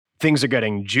Things are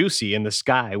getting juicy in the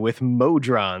sky with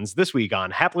Modrons this week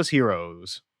on Hapless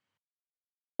Heroes.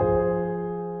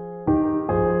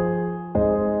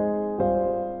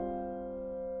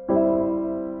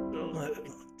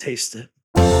 Taste it.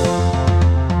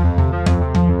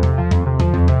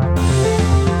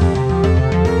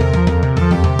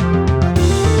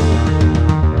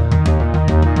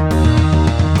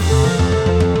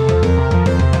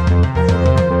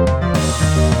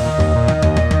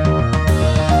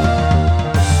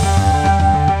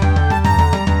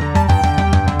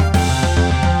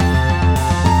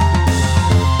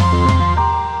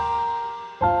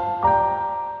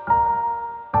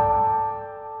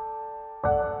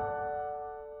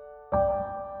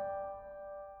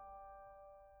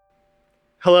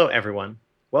 Hello, everyone.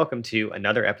 Welcome to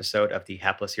another episode of the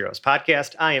Hapless Heroes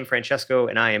podcast. I am Francesco,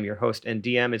 and I am your host and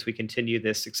DM as we continue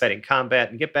this exciting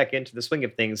combat and get back into the swing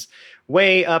of things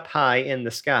way up high in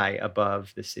the sky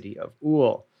above the city of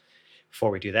Uhl.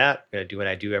 Before we do that, I'm going to do what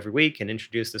I do every week and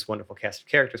introduce this wonderful cast of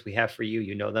characters we have for you.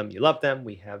 You know them, you love them.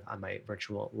 We have on my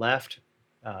virtual left,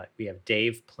 we have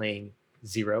Dave playing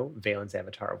Zero, Valen's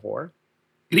Avatar of War.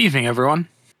 Good evening, everyone.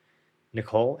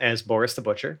 Nicole as Boris the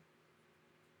Butcher.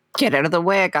 Get out of the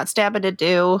way, I got stabbing to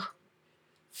do.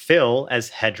 Phil as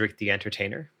Hedrick the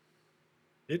Entertainer.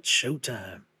 It's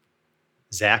showtime.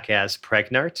 Zach as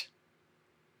Pregnart.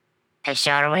 I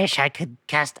sure wish I could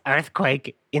cast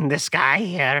Earthquake in the sky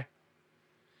here.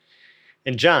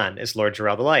 And John as Lord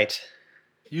Jarrell the Light.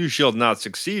 You shall not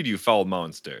succeed, you foul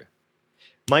monster.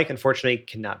 Mike, unfortunately,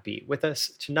 cannot be with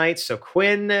us tonight, so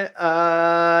Quinn,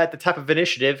 at the top of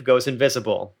initiative, goes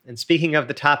invisible. And speaking of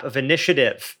the top of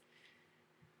initiative,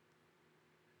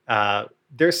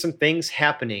 there's some things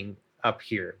happening up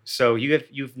here. So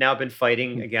you've now been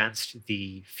fighting against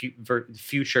the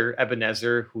future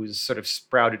Ebenezer, who's sort of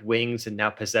sprouted wings and now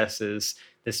possesses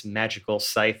this magical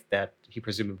scythe that he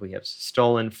presumably has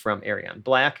stolen from Arion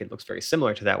Black. It looks very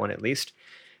similar to that one, at least.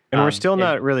 And we're still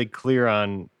not really clear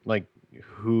on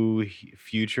who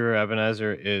future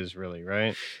Ebenezer is, really,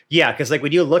 right? Yeah, because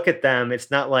when you look at them,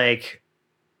 it's not like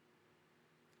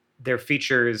their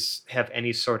features have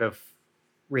any sort of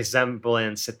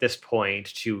resemblance at this point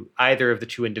to either of the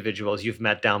two individuals you've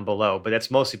met down below, but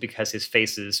that's mostly because his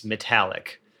face is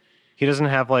metallic. He doesn't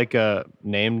have a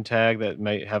name tag that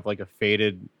might have a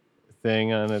faded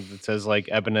thing on it that says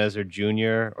Ebenezer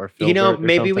Jr. or Philbert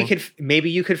maybe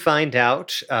you could find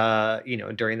out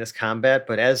during this combat,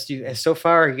 but as so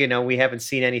far we haven't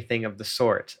seen anything of the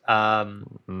sort.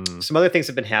 Some other things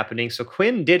have been happening. So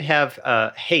Quinn did have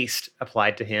haste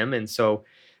applied to him, and so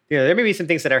there may be some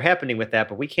things that are happening with that,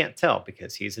 but we can't tell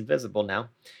because he's invisible now.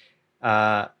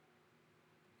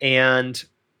 And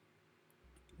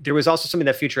there was also something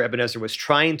that future Ebenezer was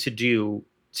trying to do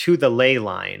to the ley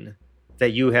line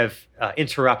that you have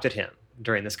interrupted him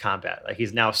during this combat.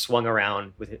 He's now swung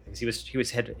around with it. He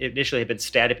had initially been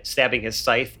stabbing his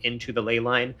scythe into the ley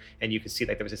line, and you could see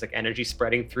there was this energy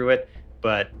spreading through it,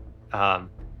 but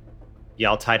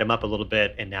y'all tied him up a little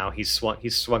bit, and now he's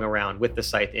swung around with the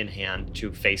scythe in hand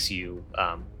to face you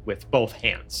with both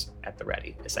hands at the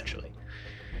ready, essentially.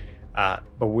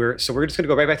 But we're just going to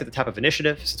go right back to the top of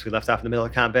initiative since we left off in the middle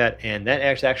of combat, and that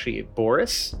is actually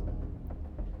Boris.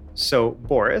 So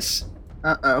Boris,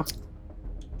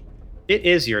 it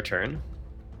is your turn.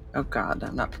 Oh God,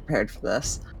 I'm not prepared for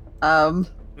this.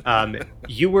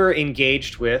 You were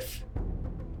engaged with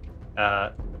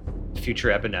future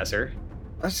Ebenezer.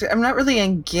 I'm not really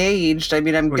engaged. I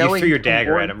mean, I'm going. You threw your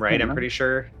dagger at him, right? him. I'm pretty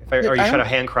sure. Or you shot a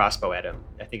hand crossbow at him.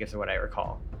 I think is what I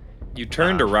recall. You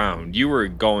turned around. You were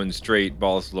going straight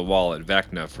balls to the wall at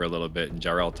Vecna for a little bit, and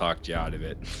Jarrell talked you out of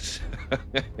it.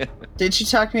 Did she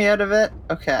talk me out of it?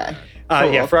 Okay.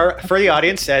 Cool. Yeah, for the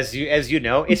audience, as you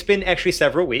know, it's been actually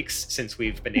several weeks since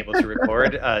we've been able to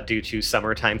record due to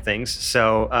summertime things.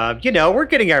 So we're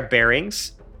getting our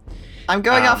bearings. I'm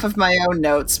going off of my own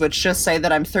notes, which just say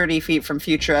that I'm 30 feet from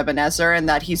future Ebenezer and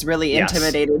that he's really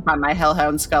intimidated by my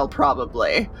Hellhound skull,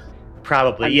 probably.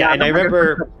 Probably, yeah. And I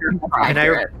remember, and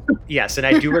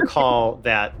I do recall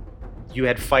that you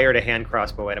had fired a hand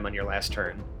crossbow at him on your last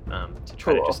turn to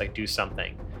try to just do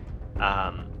something.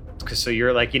 Because so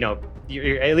you're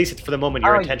you're, at least for the moment,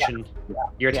 your attention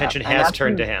has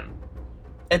turned to him.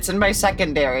 It's in my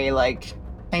secondary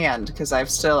hand because I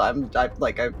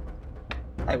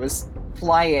was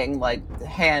flying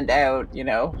hand out,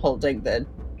 holding the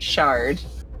shard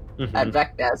at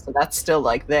Vecna, so that's still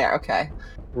there. Okay.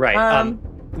 Right.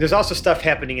 There's also stuff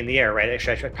happening in the air, right?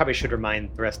 Actually, I probably should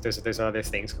remind the rest. There's other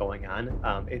things going on.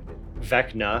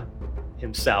 Vecna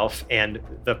himself and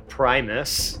the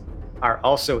Primus are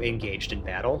also engaged in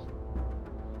battle.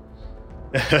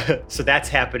 So that's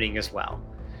happening as well.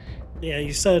 Yeah,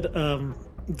 you said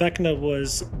Vecna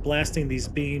was blasting these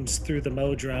beams through the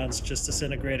Modrons, just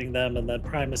disintegrating them, and then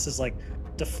Primus is like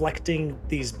deflecting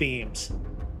these beams.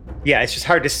 Yeah, it's just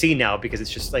hard to see now because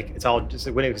it's just like it's all just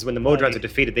because when the Modrons are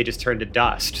defeated, they just turn to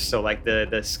dust. So like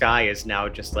the sky is now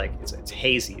just like it's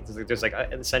hazy. There's like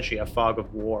essentially a fog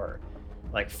of war,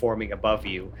 like forming above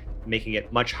you, making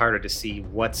it much harder to see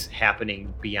what's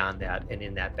happening beyond that and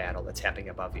in that battle that's happening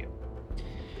above you.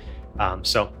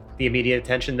 So the immediate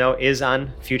attention though is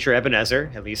on future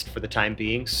Ebenezer, at least for the time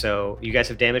being. So you guys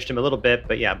have damaged him a little bit,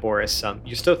 but yeah, Boris,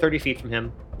 you're still 30 feet from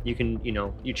him. You can,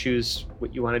 you choose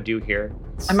what you want to do here.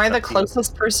 Am I the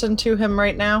closest person to him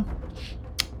right now?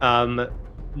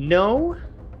 No.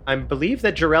 I believe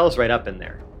that Jarell's right up in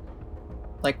there.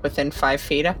 Like within 5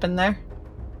 feet up in there?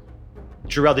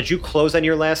 Jarell, did you close on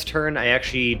your last turn? I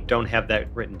actually don't have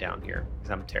that written down here because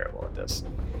I'm terrible at this.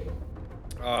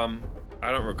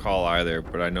 I don't recall either,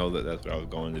 but I know that that's what I was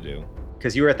going to do.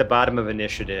 Because you were at the bottom of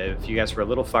initiative. You guys were a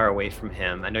little far away from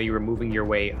him. I know you were moving your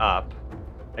way up.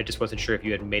 I just wasn't sure if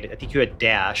you had made it. I think you had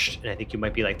dashed, and I think you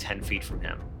might be like 10 feet from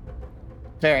him.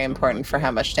 Very important for how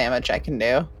much damage I can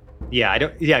do. Yeah,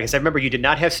 because I remember you did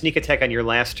not have sneak attack on your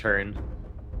last turn.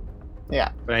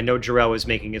 Yeah. But I know Jarell was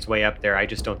making his way up there. I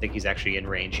just don't think he's actually in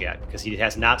range yet, because he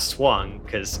has not swung,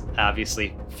 because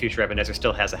obviously future Ebenezer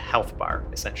still has a health bar,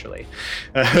 essentially.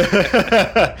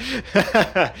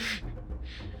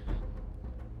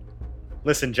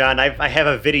 Listen, John, I have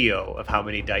a video of how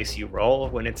many dice you roll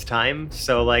when it's time,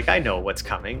 so like I know what's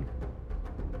coming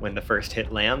when the first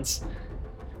hit lands.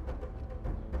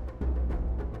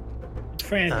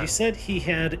 Fran, you said he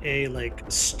had a like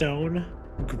stone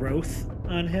growth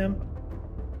on him.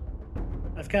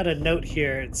 I've got a note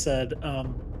here. It said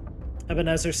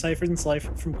Ebenezer siphons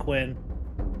life from Quinn,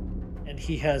 and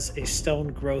he has a stone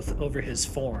growth over his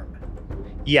form.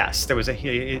 Yes, there was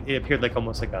it appeared like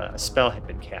almost like a spell had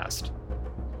been cast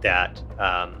that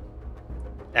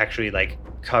actually like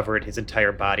covered his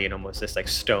entire body in almost this like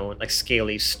stone, like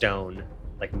scaly stone,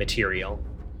 like material.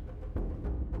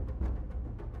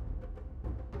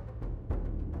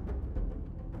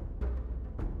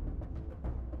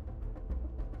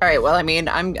 All right, well, I mean,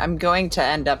 I'm going to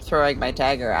end up throwing my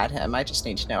dagger at him. I just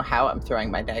need to know how I'm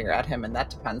throwing my dagger at him, and that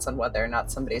depends on whether or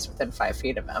not somebody's within 5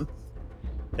 feet of him.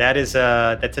 That's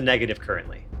a negative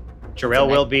currently. Jarell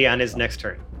will be on his next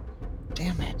turn.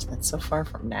 Damn it, that's so far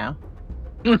from now.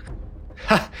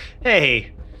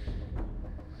 Hey.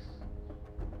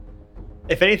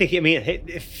 If anything, I mean,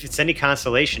 if it's any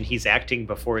consolation, he's acting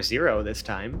before 0 this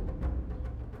time.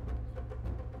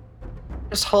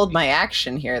 Just hold my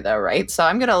action here, though, right? So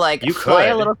I'm gonna like You fly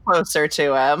could. a little closer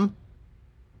to him.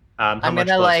 How I'm much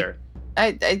gonna closer?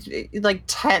 I like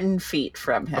 10 feet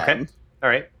from him. Okay. All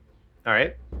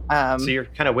right. So you're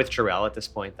kind of with Jarell at this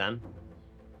point, then.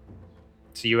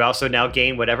 So you also now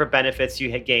gain whatever benefits you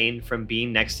had gained from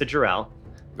being next to Jarell.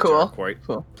 Which Cool. are quite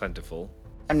Cool. plentiful.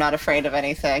 I'm not afraid of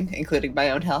anything, including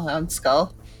my own Hellhound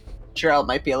skull. Jarell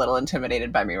might be a little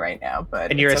intimidated by me right now,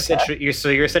 but And you're it's okay. you're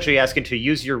essentially asking to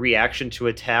use your reaction to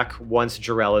attack once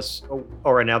Jarell is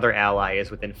or another ally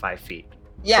is within 5 feet.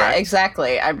 Yeah, correct?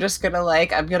 exactly. I'm just gonna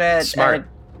Smart.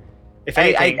 If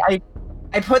anything,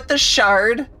 I put the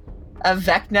shard of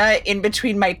Vecna in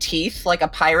between my teeth like a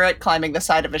pirate climbing the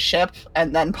side of a ship,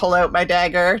 and then pull out my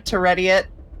dagger to ready it.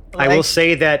 I will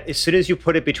say that as soon as you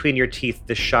put it between your teeth,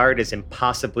 the shard is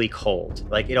impossibly cold.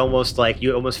 Like you almost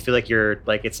feel like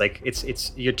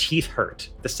it's your teeth hurt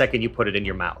the second you put it in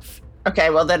your mouth. Okay,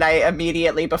 well then I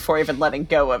immediately, before even letting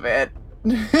go of it,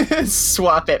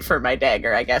 swap it for my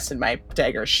dagger, I guess, in my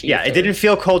dagger sheath. Yeah, it didn't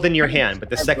feel cold in your hand, but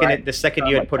the second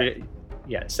you had like put it,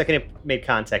 the second it made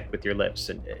contact with your lips,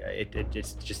 and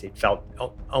it felt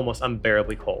almost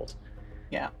unbearably cold.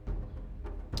 Yeah.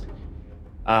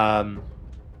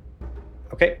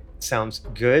 Okay, sounds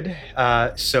good.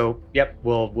 So, yep,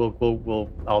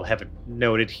 I'll have it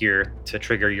noted here to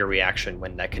trigger your reaction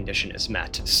when that condition is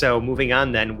met. So, moving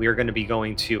on, then we're going to be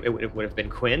going to it would have been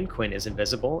Quinn. Quinn is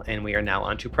invisible, and we are now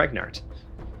on to Pregnart.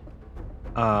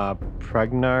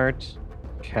 Pregnart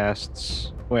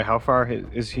casts. Wait, how far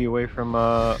is he away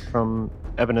from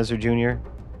Ebenezer Jr.?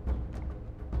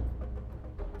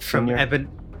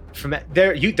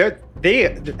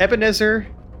 Ebenezer.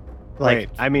 Like Wait,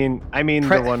 I mean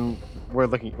the one we're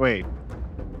looking. Wait,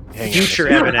 hang on. future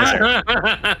Ebenezer.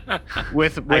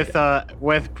 With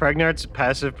Pregnart's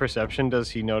passive perception, does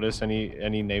he notice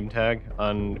any name tag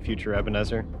on future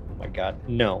Ebenezer? Oh my God,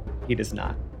 no, he does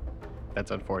not. That's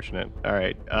unfortunate. All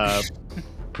right,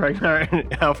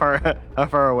 Pregnart. How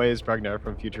far away is Pregnart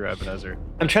from future Ebenezer?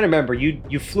 I'm trying to remember.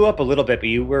 You flew up a little bit, but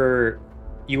you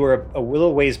you were a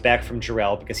little ways back from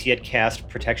Jarrell because he had cast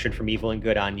protection from evil and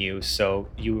good on you, so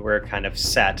you were kind of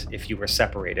set if you were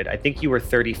separated. I think you were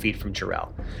 30 feet from Jarrell.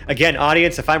 Again,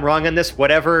 audience, if I'm wrong on this,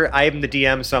 whatever, I am the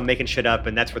DM, so I'm making shit up,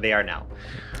 and that's where they are now.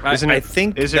 Is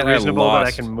it reasonable that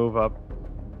I can move up?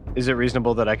 Is it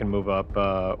reasonable that I can move up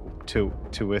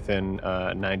to within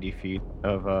 90 feet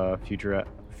of future?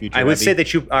 I would say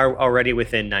that you are already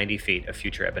within 90 feet of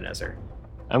future Ebenezer.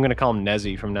 I'm gonna call him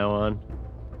Nezzy from now on.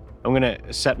 I'm gonna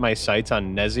set my sights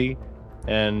on Nezzy,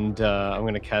 and I'm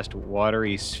gonna cast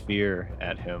Watery Sphere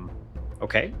at him.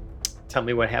 Okay, tell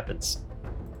me what happens.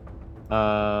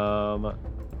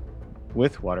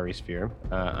 With Watery Sphere,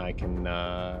 I can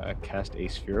cast a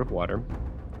sphere of water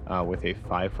with a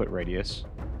 5-foot radius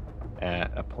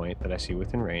at a point that I see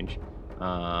within range.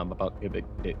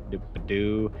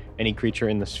 Any creature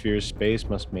in the sphere's space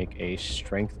must make a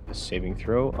strength saving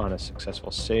throw. On a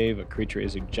successful save, a creature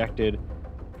is ejected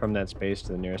from that space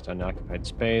to the nearest unoccupied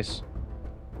space.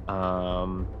 So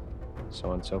on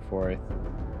and so forth.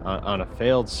 On a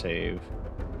failed save,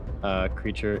 a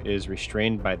creature is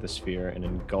restrained by the sphere and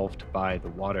engulfed by the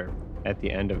water. At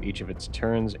the end of each of its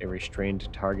turns, a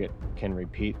restrained target can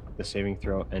repeat the saving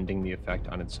throw, ending the effect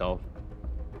on itself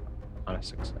on a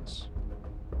success.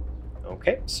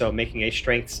 Okay, so making a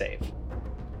strength save.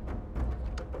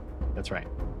 That's right.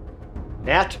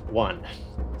 Nat 1.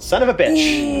 Son of a bitch.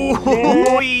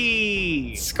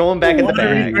 It's going back in the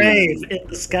bag. Grave in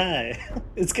the sky.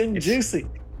 It's getting juicy.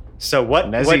 So what?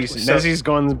 Nezzy's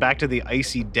going back to the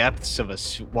icy depths of a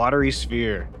watery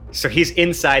sphere. So he's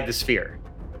inside the sphere.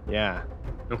 Yeah.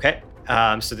 Okay.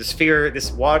 So the sphere,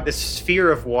 this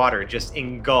sphere of water just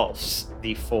engulfs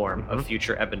the form of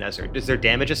future Ebenezer. Is there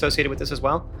damage associated with this as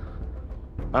well?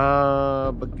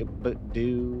 Or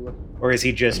is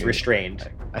he just restrained?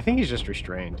 I think he's just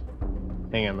restrained.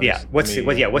 Hang on. What's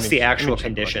the actual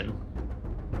condition?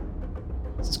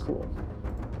 This is cool.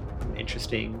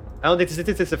 Interesting. I don't think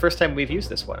this is the first time we've used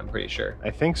this one. I'm pretty sure. I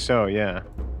think so. Yeah.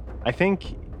 I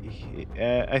think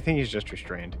he's just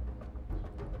restrained.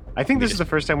 I think this is the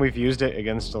first time we've used it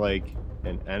against like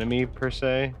an enemy per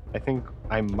se. I think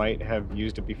I might have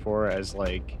used it before as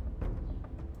like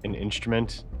an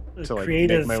instrument to like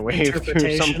make my way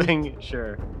through something.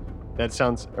 Sure. That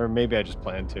sounds, or maybe I just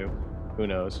planned to. Who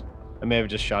knows? I may have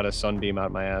just shot a sunbeam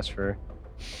out my ass for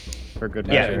good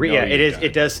measure.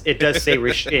 It does say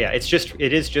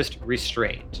it is just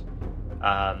restrained.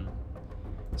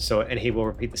 So, and he will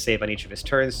repeat the save on each of his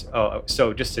turns.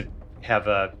 So just to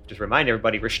remind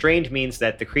everybody, restrained means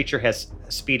that the creature has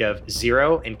a speed of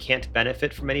 0 and can't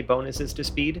benefit from any bonuses to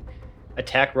speed.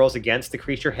 Attack rolls against the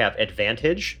creature have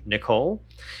advantage, Nicole.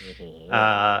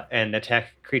 And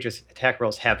creature's attack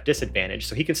rolls have disadvantage,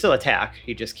 so he can still attack.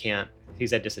 He just can't.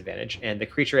 He's at disadvantage, and the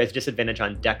creature has disadvantage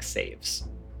on dex saves.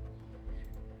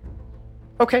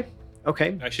 Okay.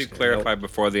 I should clarify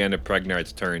before the end of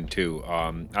Pregnard's turn too.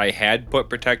 I had put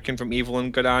protection from evil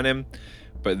and good on him,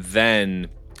 but then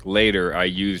later I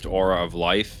used Aura of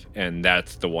Life, and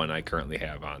that's the one I currently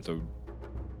have on. So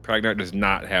Pregnard does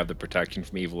not have the protection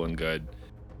from evil and good.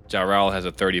 Jarrell has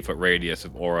a 30-foot radius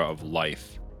of Aura of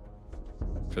Life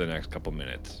for the next couple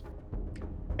minutes.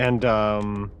 And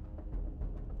I'm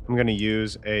going to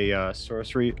use a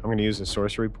sorcery. I'm going to use a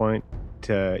sorcery point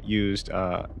to use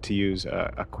a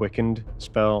quickened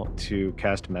spell to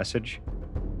cast message.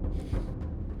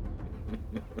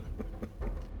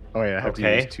 Oh yeah, I have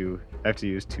to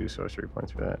use two sorcery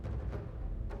points for that.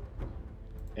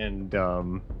 And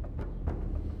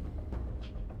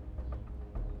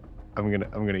I'm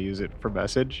gonna use it for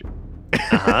message.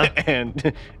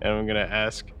 and I'm gonna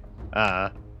ask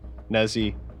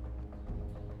Nezzy.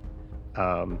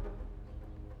 Are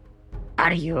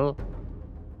you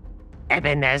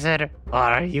Ebenezer or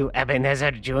are you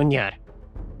Ebenezer Jr.?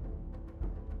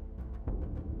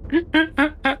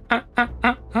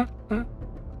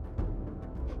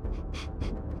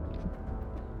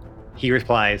 He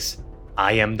replies,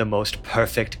 I am the most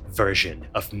perfect version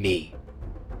of me.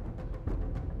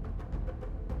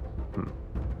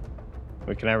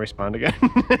 Wait, can I respond again?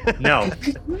 No,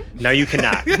 you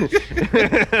cannot.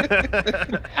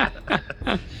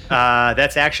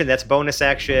 That's action, that's bonus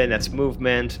action, that's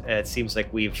movement. It seems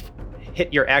like we've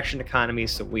hit your action economy,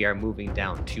 so we are moving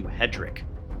down to Hedrick.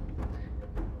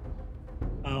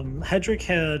 Hedrick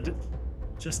had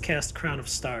just cast Crown of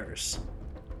Stars.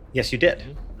 Yes, you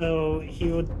did. So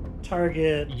he would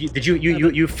target...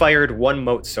 You fired one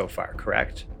mote so far,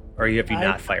 correct? Or have you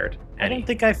not fired any? I don't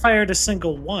think I fired a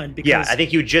single one. Because yeah, I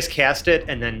think you just cast it,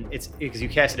 and then it's because you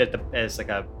cast it as like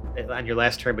a on your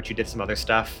last turn, but you did some other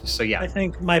stuff. So yeah, I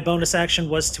think my bonus action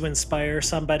was to inspire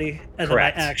somebody, and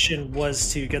Correct. then my action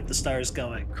was to get the stars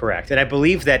going. correct. And I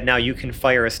believe that now you can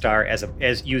fire a star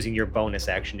as using your bonus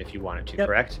action if you wanted to. Yep.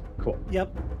 Correct. Cool.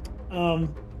 Yep.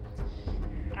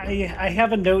 I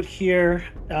have a note here.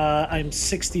 I'm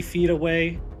 60 feet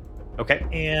away, Okay.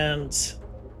 and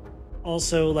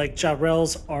also like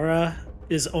Jarrell's aura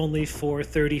is only for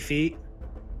 30 feet.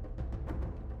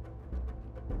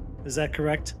 Is that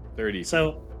correct? 30.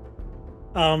 So,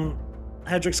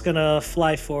 Hedrick's gonna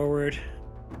fly forward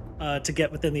to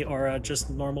get within the aura,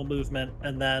 just normal movement,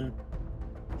 and then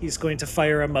he's going to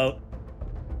fire a mote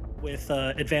with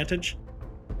advantage.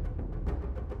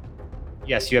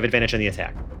 Yes, you have advantage on the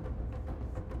attack.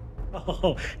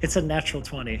 Oh, it's a natural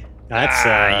 20.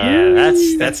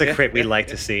 That's a crit we'd like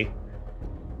to see.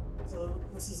 So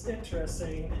this is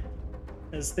interesting,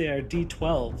 as they are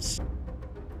D12s.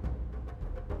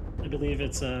 I believe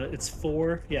it's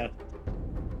 4. Yeah, I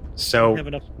So don't have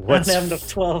enough. I what's don't have enough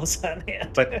 12s on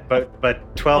hand.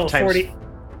 but 12 Oh, times 40.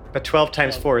 but 12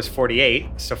 times 4 is 48.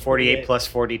 So 48 48. plus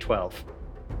 40, 12.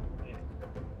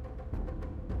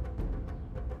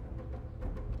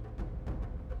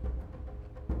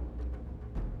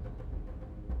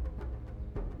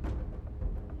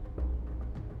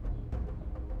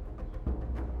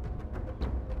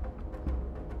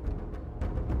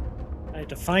 I had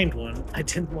to find one. I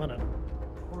didn't want to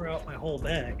pour out my whole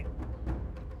bag.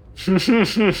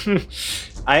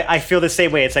 I feel the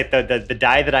same way. It's like the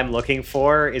die that I'm looking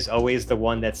for is always the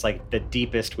one that's like the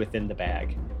deepest within the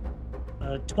bag.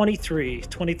 23.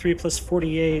 23 plus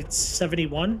 48,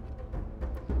 71.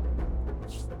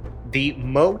 The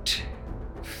mote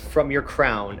from your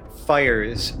crown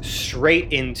fires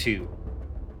straight into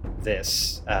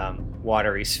this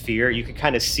watery sphere. You can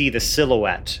kind of see the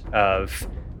silhouette of,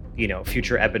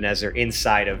 future Ebenezer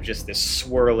inside of just this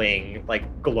swirling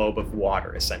like globe of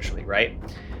water, essentially, right?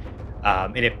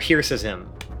 And it pierces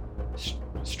him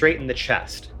straight in the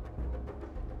chest.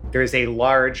 There is a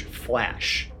large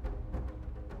flash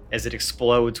as it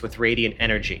explodes with radiant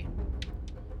energy.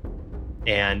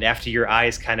 And after your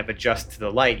eyes kind of adjust to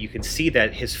the light, you can see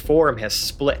that his form has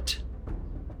split.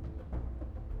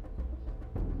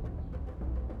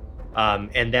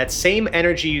 And that same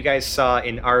energy you guys saw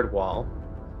in Ardwall,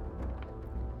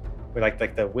 with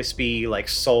like the wispy, like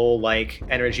soul-like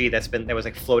energy that was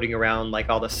like floating around, like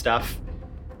all the stuff,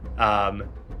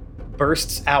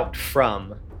 bursts out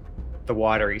from the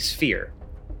watery sphere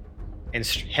and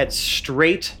heads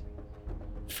straight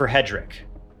for Hedrick.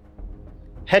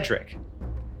 Hedrick,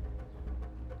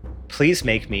 please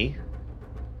make me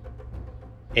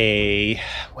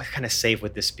what kind of save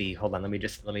would this be? Hold on, let me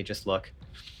just look.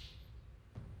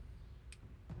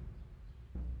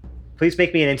 Please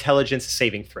make me an intelligence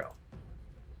saving throw.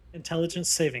 Intelligence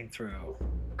saving throw.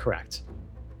 Correct.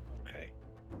 Okay.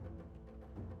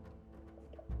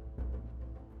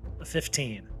 A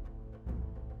 15.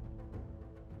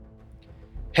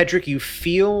 Hedrick, you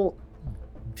feel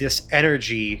this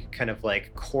energy kind of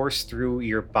like course through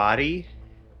your body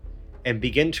and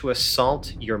begin to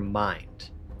assault your mind.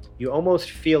 You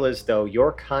almost feel as though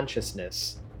your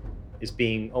consciousness is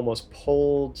being almost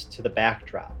pulled to the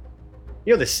backdrop.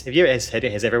 You know this?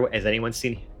 Has anyone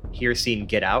seen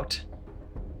Get Out?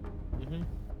 Mhm.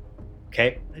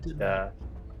 Okay. I did not.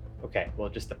 Okay. Well,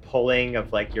 just the pulling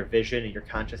of like your vision and your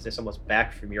consciousness almost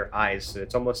back from your eyes. So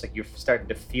it's almost like you're starting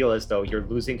to feel as though you're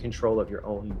losing control of your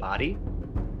own body.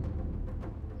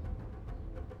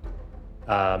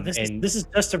 This is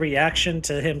just a reaction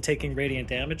to him taking radiant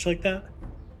damage like that?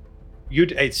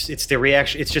 It's the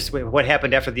reaction. It's just what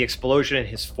happened after the explosion and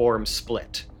his form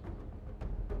split.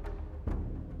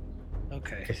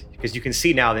 Okay. Because you can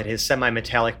see now that his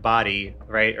semi-metallic body,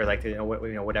 right, or like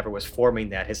whatever was forming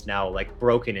that, has now like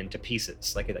broken into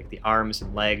pieces. Like the arms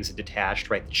and legs are detached,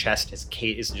 right? The chest is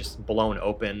just blown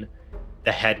open.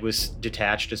 The head was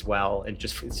detached as well, and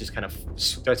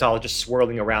it's all just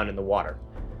swirling around in the water.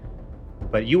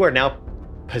 But you are now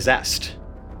possessed,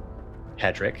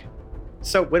 Hedrick.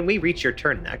 So when we reach your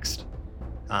turn next,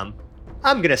 I'm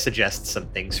gonna suggest some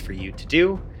things for you to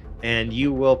do, and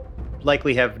you will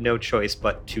likely have no choice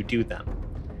but to do them.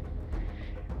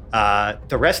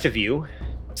 The rest of you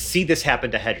see this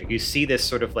happen to Hedrick. You see this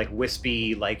sort of like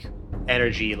wispy, like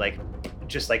energy, like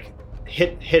just like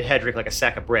hit Hedrick like a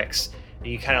sack of bricks, and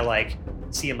you kind of like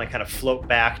see him like kind of float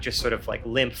back, just sort of like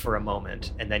limp for a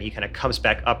moment, and then he kind of comes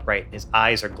back upright, and his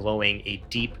eyes are glowing a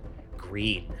deep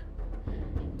green.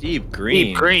 Deep green.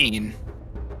 Deep green.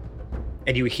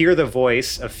 And you hear the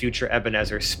voice of future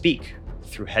Ebenezer speak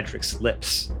through Hedrick's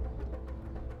lips.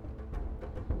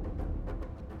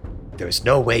 There's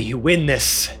no way you win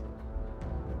this,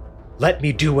 Let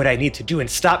me do what I need to do and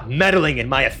stop meddling in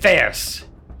my affairs.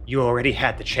 You already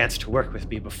had the chance to work with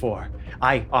me before.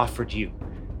 I offered you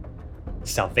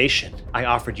salvation. I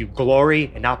offered you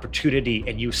glory and opportunity,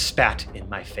 and you spat in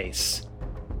my face.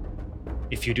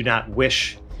 If you do not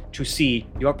wish to see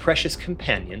your precious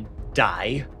companion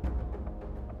die,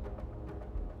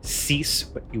 cease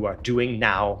what you are doing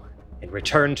now and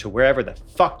return to wherever the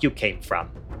fuck you came from.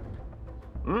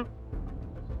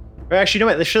 Or actually, you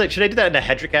know what? Should I do that in a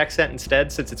Hedrick accent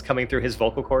instead, since it's coming through his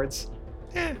vocal cords?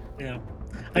 Yeah. It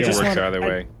works either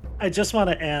way. I just want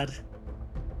to add,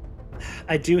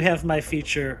 I do have my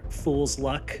feature Fool's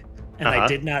Luck, and I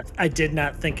did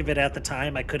not think of it at the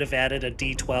time. I could have added a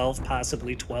D12,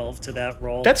 possibly 12 to that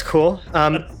roll. That's cool.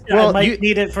 But well, I might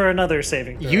need it for another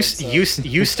saving throw. You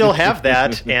so. still have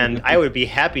that, and I would be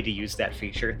happy to use that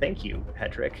feature. Thank you,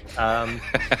 Hedrick.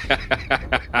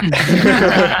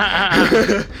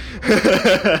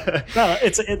 No,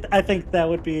 I think that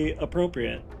would be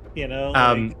appropriate. You know,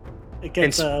 like, it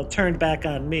gets turned back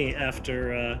on me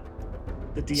after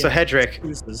the DM. So Hedrick,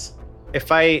 excuses.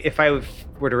 if I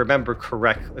were to remember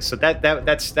correctly, so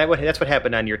that's what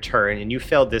happened on your turn, and you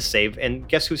failed this save. And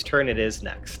guess whose turn it is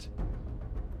next?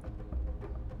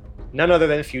 None other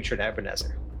than future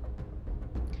Nebuchadnezzar.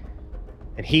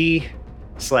 And he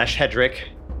 / Hedrick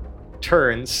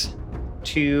turns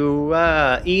to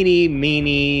eeny,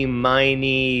 meeny,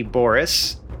 miny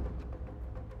Boris.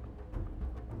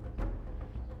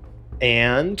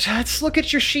 And let's look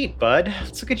at your sheet, bud.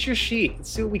 Let's look at your sheet. Let's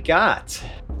see what we got.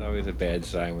 It's always a bad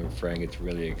sign when Frank gets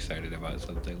really excited about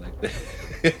something like that.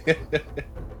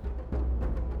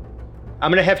 I'm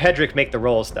gonna have Hedrick make the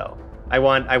rolls, though. I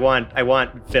want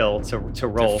Phil to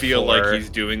roll. To feel for... like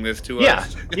he's doing this to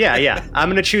us. Yeah. I'm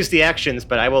gonna choose the actions,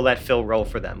 but I will let Phil roll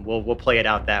for them. We'll play it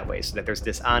out that way, so that there's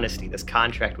this honesty, this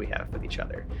contract we have with each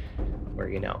other, where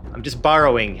I'm just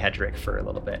borrowing Hedrick for a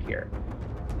little bit here.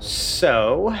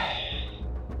 So,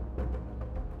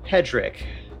 Hedrick,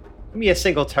 give me a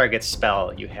single target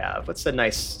spell you have. What's a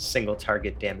nice single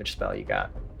target damage spell you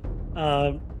got?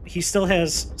 He still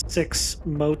has 6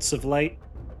 motes of light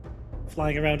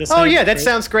flying around his Oh head, yeah, that right?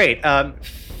 sounds great. Hedrick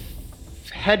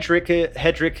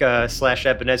 /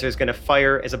 Ebenezer is going to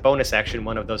fire as a bonus action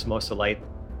one of those motes of light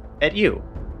at you,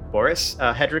 Boris.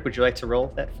 Hedrick, would you like to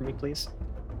roll that for me, please?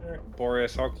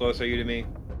 Boris, how close are you to me?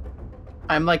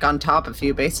 I'm like on top of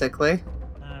you, basically.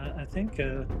 I think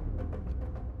is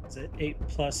it 8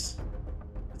 plus?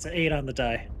 It's an 8 on the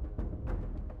die.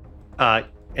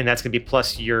 And that's going to be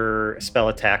plus your spell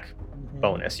attack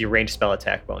bonus, your ranged spell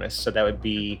attack bonus. So that would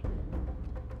be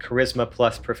charisma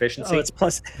plus proficiency. Oh, it's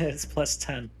plus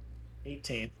 10,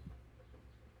 18.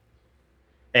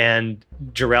 And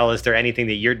Jarrell, is there anything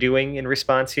that you're doing in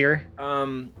response here?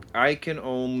 I can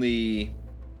only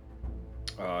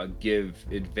give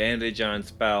advantage on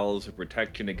spells, or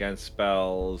protection against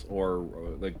spells, or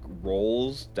like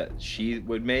rolls that she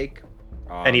would make.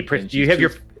 Do you have your?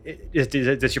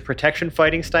 Does your protection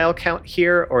fighting style count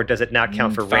here, or does it not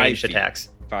count for ranged attacks?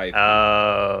 5 feet.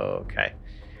 Oh, okay.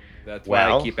 That's why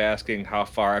I keep asking how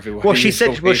far everyone. Well, she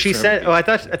said. Oh, I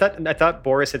thought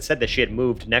Boris had said that she had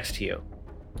moved next to you.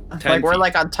 Like we're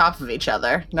like on top of each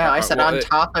other. No, I said on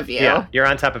top of you. Yeah, you're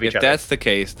on top of each other. If that's the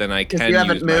case, then I can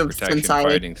use my protection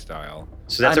fighting style.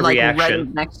 So that's I'm a reaction.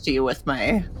 Right next to you with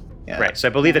my. Yeah. Right. So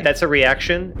I believe that's a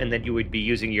reaction, and then you would be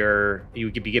using you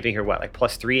would be giving her what, like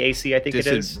 +3 AC, I think it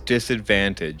is.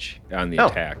 Disadvantage on the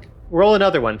attack. Roll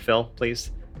another one, Phil,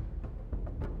 please.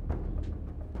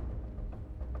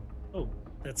 Oh,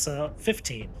 that's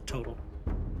 15 total.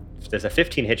 Does a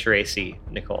 15 hit your AC,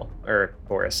 Nicole or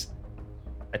Boris?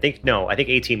 I think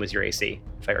 18 was your AC,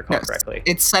 if I recall correctly.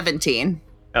 It's 17.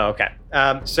 Oh, okay.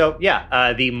 So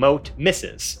yeah, the mote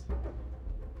misses.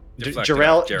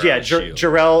 Jarrell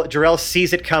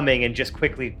sees it coming and just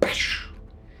quickly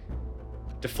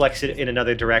deflects it in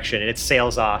another direction, and it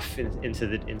sails off into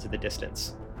the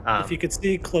distance. If you could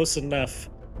see close enough,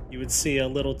 you would see a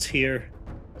little tear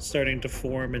starting to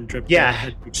form and drip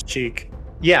down each cheek.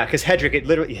 Yeah, because Hedrick,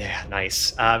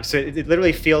 nice. So it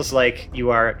literally feels like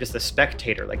you are just a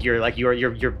spectator. Like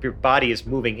your body is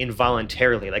moving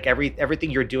involuntarily. Like everything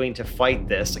you're doing to fight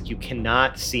this, like you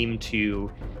cannot seem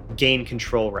to gain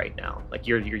control right now. Like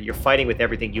you're fighting with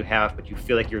everything you have, but you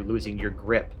feel like you're losing your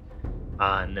grip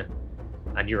on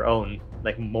your own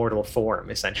like mortal form,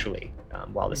 essentially,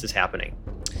 while this is happening.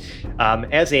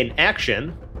 As an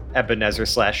action, Ebenezer /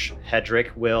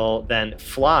 Hedrick will then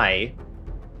fly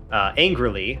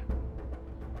angrily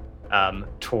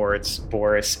towards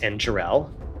Boris and Jarrell.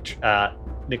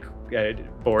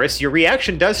 Boris, your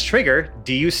reaction does trigger.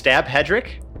 Do you stab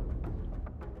Hedrick?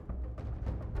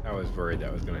 I was worried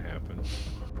that was going to happen.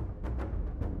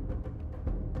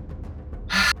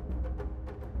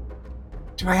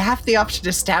 Do I have the option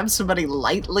to stab somebody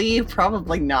lightly?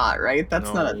 Probably not, right?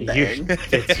 That's not a No. thing.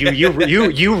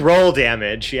 You roll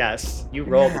damage. Yes, you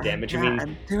roll the damage. I mean,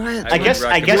 God, do it. I guess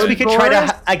would we could try to.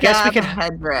 Boris I guess we stab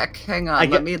could. Hedrick. Hang on. I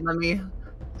Let get- me.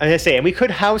 I'm gonna say, and we could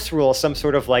house rule some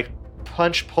sort of like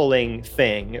punch pulling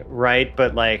thing, right?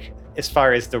 But like, as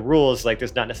far as the rules, like,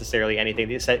 there's not necessarily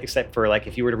anything except for like,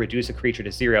 if you were to reduce a creature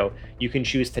to 0, you can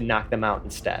choose to knock them out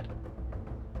instead.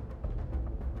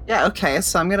 Yeah. Okay.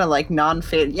 So I'm gonna like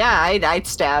non-fade. Yeah. I'd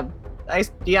stab.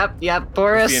 Yep.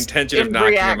 Boris. The intention of in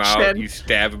knocking him out, reaction. you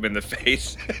stab him in the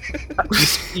face.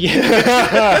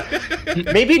 Yeah.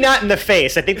 Maybe not in the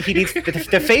face. I think he needs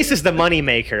the face is the money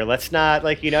maker. Let's not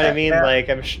like, you know what I mean? Yeah. Like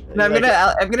No,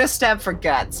 I'm gonna stab for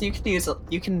guts. You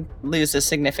can lose a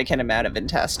significant amount of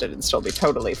intestine and still be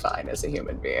totally fine as a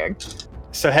human being.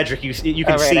 So Hedrick, you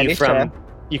can All right, I see need from to-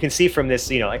 you can see from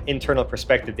this, like, internal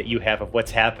perspective that you have of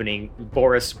what's happening.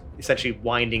 Boris essentially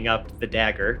winding up the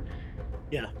dagger.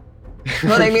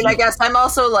 Well, I mean, I guess I'm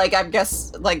also like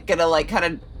gonna like kind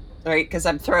of right because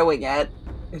I'm throwing it.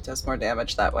 It does more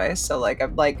damage that way. So like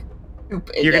I'm like.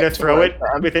 You're gonna throw it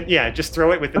towards them. within, just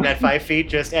throw it within that 5 feet,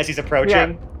 just as he's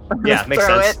approaching. Yeah, Just makes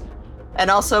throw sense. it, and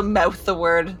also mouth the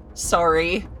word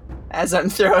 "sorry" as I'm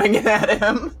throwing it at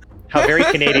him. How very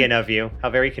Canadian of you. How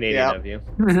very Canadian Yep. of you.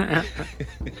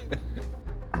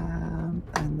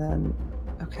 And then,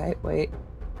 okay, wait.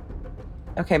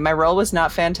 Okay, my roll was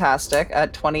not fantastic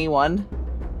at 21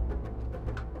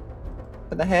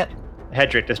 for the hit.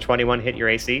 Hedrick, does 21 hit your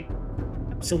AC?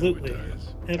 Absolutely. Okay.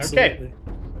 Absolutely.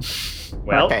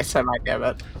 Well, Okay, so I might give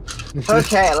it.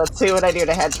 Okay, let's see what I do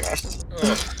to Hedrick.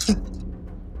 Ugh.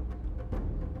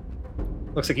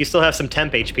 looks like you still have some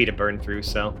temp HP to burn through,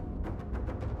 so.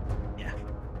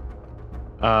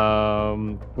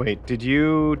 Wait, did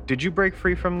you break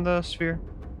free from the sphere?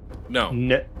 No.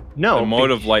 No. The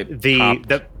mode of light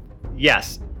popped.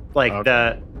 Yes. Like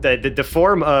Okay. the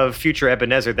form of future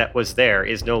Ebenezer that was there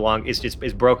is no longer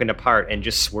is broken apart and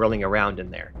just swirling around in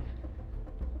there.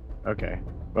 Okay.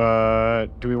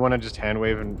 Do we want to just hand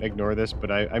wave and ignore this?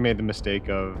 But I made the mistake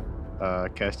of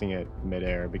casting it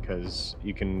midair because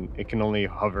it can only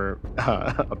hover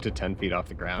up to 10 feet off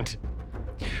the ground.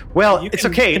 Well, You it's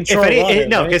can okay. control water,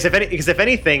 No, right? because if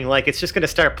anything, like, it's just going to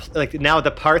start, like, now the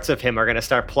parts of him are going to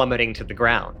start plummeting to the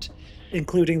ground.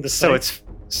 Including the So scythe.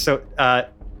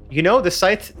 the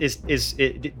scythe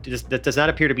does not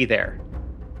appear to be there.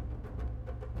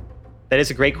 That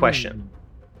is a great question.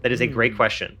 That is a great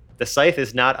question. The scythe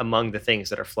is not among the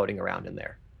things that are floating around in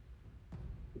there.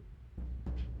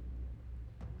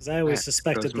 Because I always That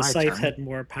suspected goes the my scythe turn. had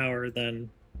more power than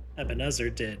Ebenezer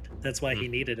did. That's why he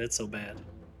needed it so bad.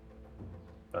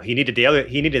 Well, he needed the other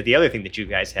thing that you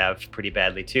guys have pretty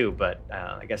badly too, but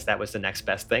I guess that was the next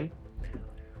best thing.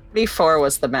 B4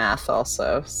 was the math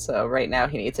also, so right now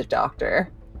he needs a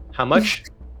doctor. How much?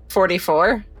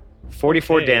 44?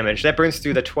 44 Okay. damage. That burns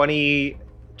through the 20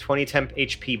 temp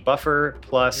HP buffer,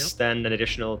 plus then an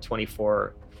additional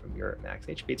 24 from your max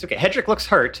HP. It's okay. Hedrick looks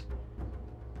hurt,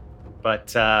 but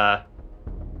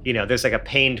there's like a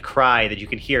pained cry that you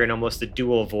can hear in almost the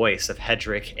dual voice of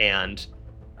Hedrick and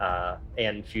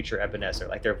future Ebenezer.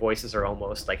 Like, their voices are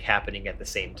almost like happening at the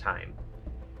same time.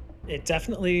 It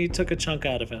definitely took a chunk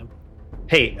out of him.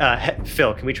 Hey,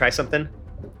 Phil, can we try something?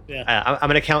 Yeah. I'm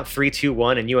gonna count 3, 2,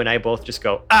 1, and you and I both just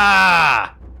go,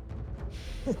 ah!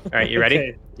 All right, you ready?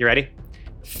 Okay. You ready?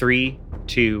 3,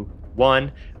 2,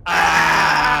 1.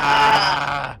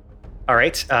 Ah! All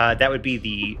right,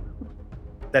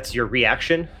 that's your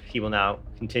reaction. He will now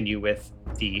continue with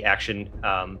the action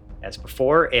as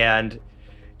before, and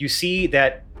you see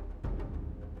that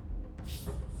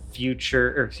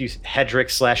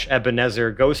Hedrick /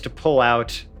 Ebenezer goes to pull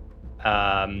out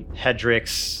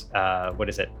Hedrick's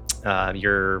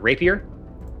your rapier.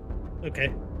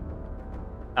 Okay.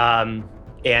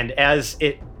 And as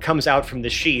it comes out from the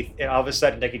sheath, all of a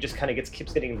sudden, like, it just kind of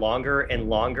keeps getting longer and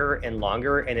longer and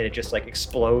longer, and then it just like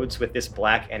explodes with this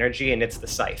black energy, and it's the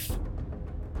scythe.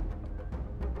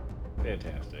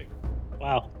 Fantastic.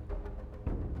 Wow.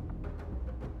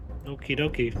 Okie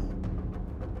dokie.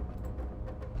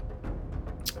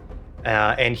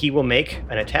 And he will make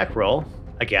an attack roll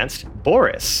against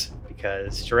Boris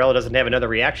because Jarell doesn't have another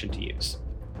reaction to use.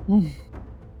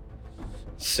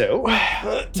 So,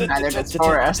 Neither does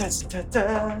Boris.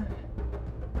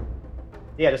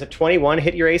 Yeah, does a 21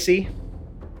 hit your AC?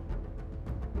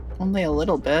 Only a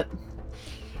little bit.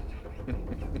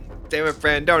 Damn it,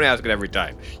 Fran! Don't ask it every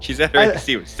time. She's at her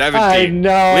AC with 17. I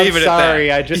know. Leave I'm it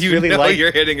sorry. at that. I just you really know like.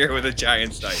 you're hitting her with a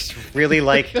giant scythe.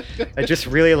 I just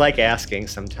really like asking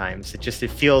sometimes. It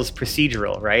feels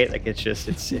procedural, right? Like it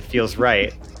feels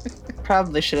right.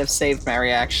 Probably should have saved my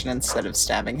reaction instead of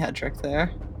stabbing Hedrick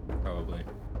there. Probably.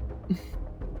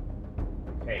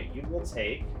 Okay, you will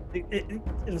take. It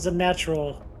was a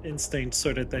natural instinct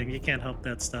sort of thing. You can't help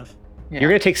that stuff. Yeah. You're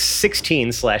gonna take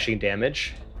 16 slashing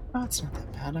damage Oh, it's not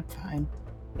that bad. I'm fine.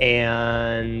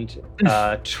 and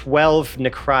 12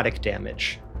 necrotic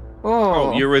damage.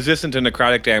 Oh, you're resistant to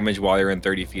necrotic damage while you're in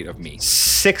 30 feet of me.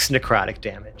 6 necrotic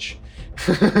damage.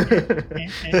 Oh,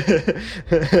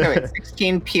 wait,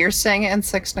 16 piercing and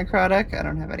 6 necrotic? I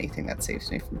don't have anything that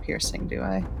saves me from piercing, do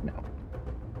I? No.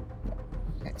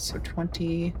 Okay, so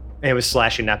 20. It was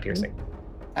slashing, not piercing.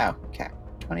 Oh, okay.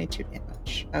 22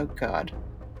 damage. Oh, God.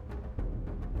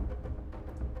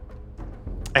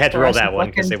 I had to roll Forrest that is one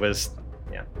because looking- it was.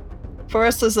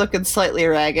 Forrest is looking slightly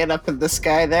ragged up in the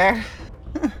sky there.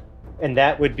 And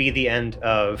that would be the end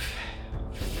of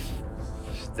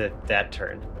that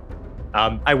turn.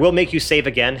 I will make you save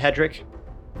again, Hedrick.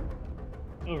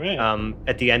 All right.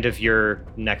 At the end of your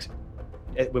next,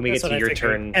 when we That's get what to I your figured.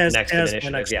 turn As next in my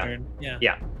initiative. next Yeah. turn. Yeah.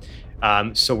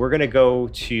 Yeah. So we're gonna go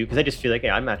to because I just feel like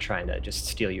I'm not trying to just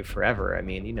steal you forever. I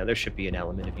mean, there should be an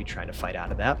element of you trying to fight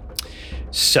out of that.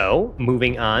 So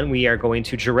moving on, we are going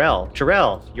to Jarrell.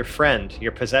 Jarrell, your friend,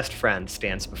 your possessed friend,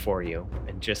 stands before you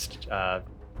and just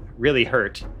really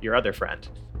hurt your other friend.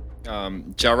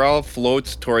 Jarrell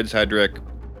floats towards Hedrick,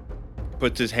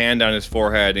 puts his hand on his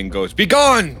forehead, and goes, "Be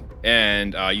gone!"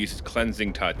 and uses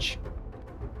cleansing touch.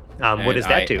 What does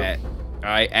that do?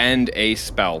 I end a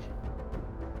spell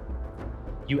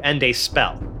You end a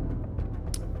spell.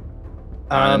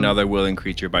 on another willing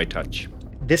creature by touch.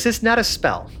 This is not a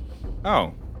spell.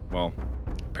 Oh, well,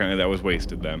 apparently that was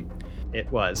wasted then. It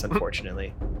was,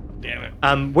 unfortunately. Damn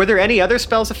it. Were there any other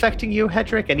spells affecting you,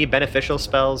 Hedrick? Any beneficial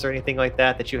spells or anything like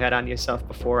that you had on yourself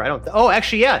before? I don't. Oh,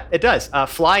 actually, yeah, it does.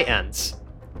 Fly ends.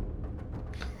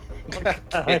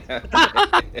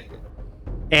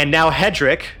 And now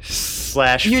Hedrick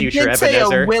 / You future did say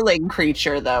Ebenezer. a willing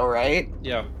creature, though, right?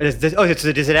 Yeah. Does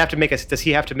it have to make us? Does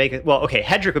he have to make it? Well, okay,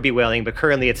 Hedrick would be willing, but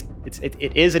currently it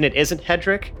is and it isn't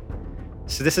Hedrick.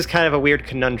 So this is kind of a weird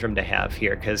conundrum to have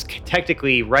here, because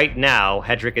technically, right now,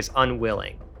 Hedrick is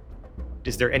unwilling.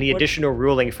 Is there any additional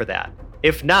ruling for that?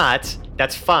 If not,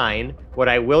 that's fine. What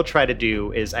I will try to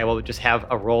do is I will just have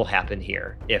a roll happen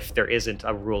here if there isn't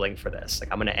a ruling for this.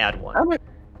 Like I'm going to add one.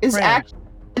 Is Right.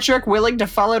 Hedrick willing to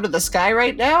follow to the sky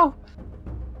right now?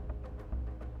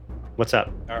 What's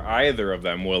up? Are either of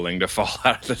them willing to fall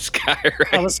out of the sky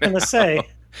right I was going to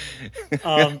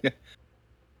now? say,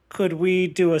 could we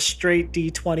do a straight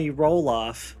D20 roll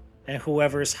off, and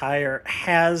whoever's higher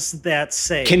has that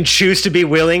save? Can choose to be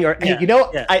willing, or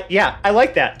Yeah, I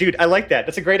like that, dude. I like that.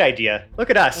 That's a great idea. Look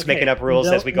at us Okay, making up rules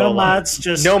no- as we go no along. mods,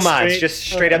 just no mods, straight- just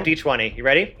straight up D20. You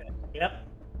ready? Yep.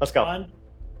 Let's go. 1,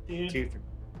 2, 2, 3.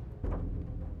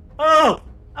 Oh!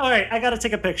 All right, I gotta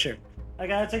take a picture.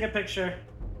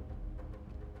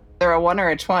 They're a 1 or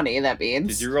a 20, that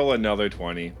means. Did you roll another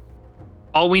 20?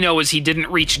 All we know is he didn't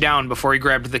reach down before he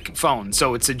grabbed the phone,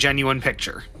 so it's a genuine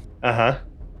picture. Uh-huh.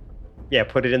 Yeah,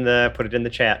 put it in the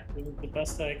chat. Do the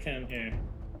best I can here.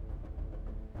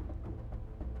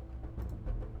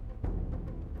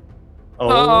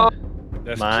 Oh,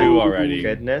 That's my 2 already.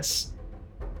 goodness.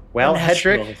 Well, A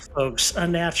natural, Hedrick, folks, a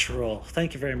natural.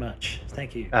 Thank you very much.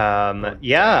 Thank you.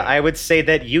 yeah, I would say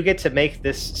that you get to make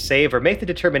this save or make the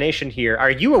determination here. Are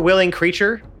you a willing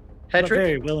creature, I'm a Hedrick?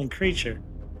 very willing creature.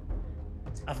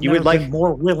 I've You never would like- been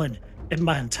more willing in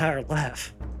my entire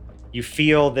life. You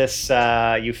feel this.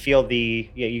 You feel the.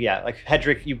 Yeah. Like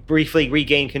Hedrick, you briefly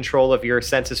regain control of your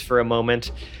senses for a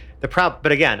moment.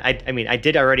 But again, I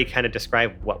did already kind of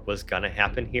describe what was gonna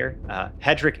happen here.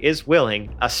 Hedrick is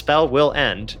willing. A spell will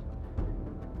end.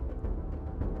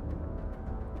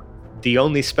 The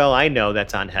only spell I know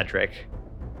that's on Hedrick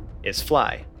is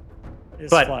fly. Is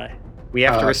But- fly. We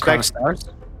have to respect. Stars?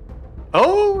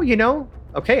 Oh,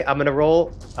 okay. I'm gonna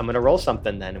roll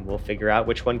something then, and we'll figure out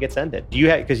which one gets ended. Do you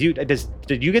have? Because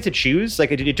did you get to choose?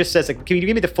 Like it just says, like, can you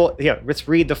give me the full? Yeah, let's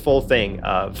read the full thing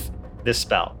of this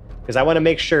spell, because I want to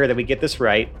make sure that we get this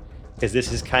right, because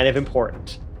this is kind of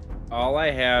important. All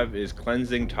I have is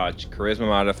Cleansing Touch, Charisma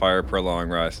modifier per long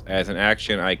rest. As an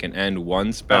action, I can end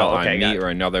one spell Oh, okay, on got me it. or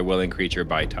another willing creature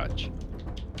by touch.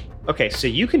 Okay, so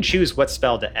you can choose what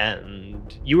spell to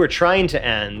end. You were trying to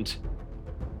end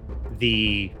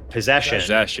the possession.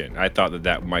 Possession. I thought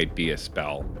that might be a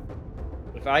spell.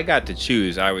 If I got to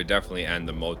choose, I would definitely end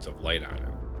the Motes of Light on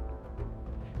him.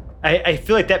 I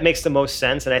feel like that makes the most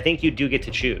sense, and I think you do get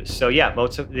to choose. So yeah,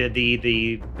 motes of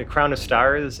the Crown of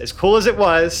Stars, as cool as it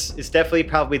was, is definitely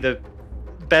probably the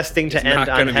best thing to It's end not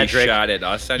on going to be Hedrick. shot at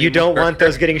us anymore. You don't want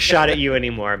those getting shot at you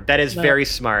anymore. That is No, very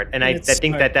smart, and I it's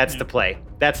think smart, that's yeah. the play.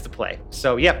 That's the play.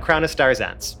 So yep, Crown of Stars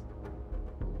ends.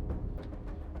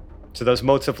 So those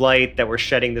motes of light that were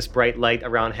shedding this bright light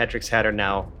around Hedrick's head are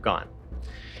now gone.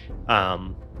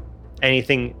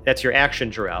 Anything that's your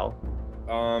action, Jarrell.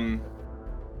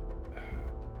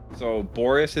 So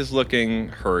Boris is looking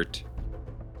hurt.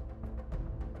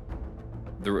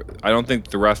 I don't think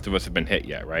the rest of us have been hit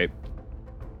yet, right?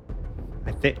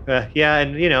 I think, yeah,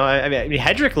 and you know, I mean,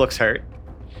 Hedrick looks hurt.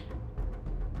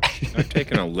 I've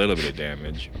taken a little bit of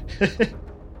damage.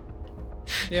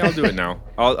 Yeah, I'll do it now.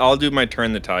 I'll do my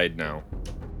turn the tide now.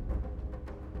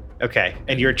 Okay,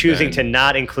 and you're choosing to Then-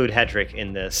 not include Hedrick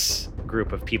in this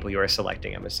group of people you are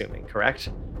selecting, I'm assuming, correct?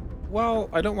 Well,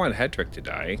 I don't want Hedrick to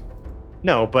die.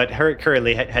 No, but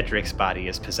currently Hedrick's body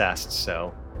is possessed,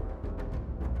 so...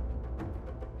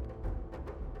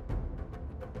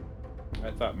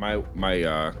 I thought my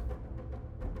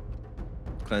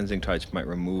cleansing touch might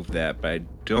remove that, but I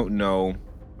don't know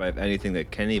if I have anything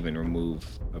that can even remove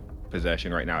a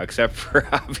possession right now, except for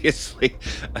obviously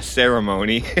a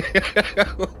ceremony.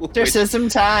 Exorcism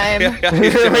time.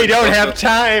 we don't have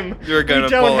time! We're gonna We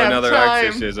don't pull have another time.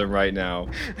 exorcism right now.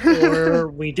 Or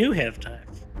we do have time.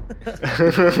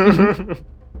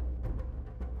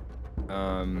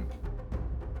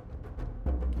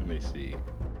 Let me see.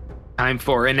 Time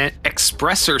for an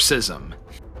expressorcism.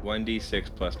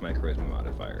 1d6 plus my charisma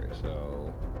modifier.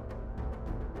 So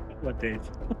What, Dave?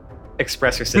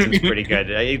 Expressorcism's pretty good.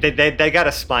 They got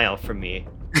a smile from me,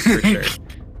 for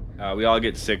sure. we all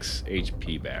get 6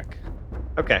 HP back.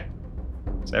 Okay.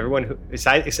 So everyone who,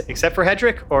 except for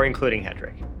Hedrick, or including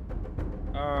Hedrick?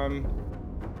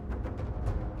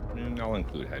 I'll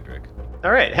include Hedrick.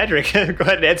 All right, Hedrick, go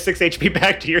ahead and add 6 HP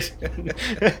back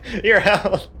to your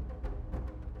health.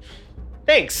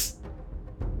 Thanks.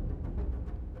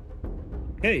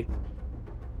 Okay.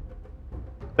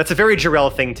 That's a very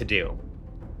Jarrell thing to do.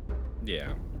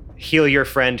 Yeah. Heal your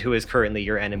friend who is currently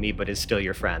your enemy but is still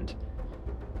your friend.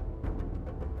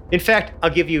 In fact, I'll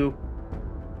give you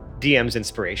DM's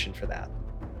inspiration for that.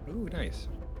 Ooh, nice.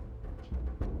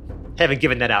 Haven't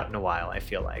given that out in a while, I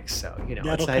feel like. So, you know,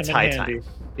 That'll it's come high in handy. time.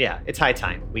 Yeah, it's high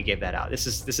time we gave that out. This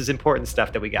is important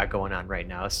stuff that we got going on right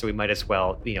now, so we might as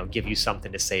well, you know, give you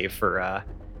something to save for a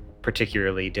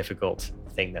particularly difficult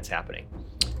thing that's happening.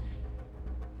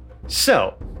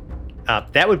 So,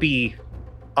 that would be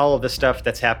all of the stuff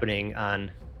that's happening on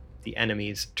the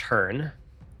enemy's turn.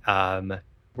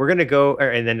 We're gonna go,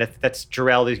 and then that's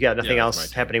Jarrell. There's got nothing Yeah, that's my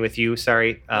else turn. happening with you.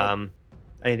 Sorry.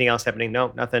 Anything else happening?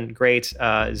 No, nothing. Great.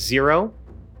 Zero.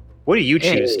 What do you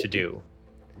choose to do?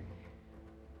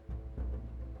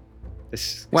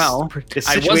 This Well, this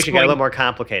I was situation got a going- little more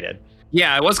complicated.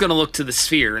 Yeah, I was going to look to the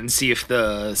sphere and see if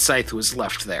the scythe was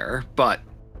left there, but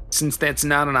since that's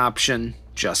not an option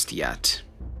just yet,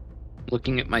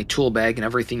 looking at my tool bag and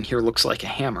everything here looks like a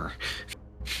hammer.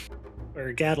 Or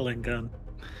a Gatling gun.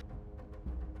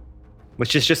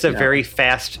 Which is just a Yeah. very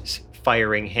fast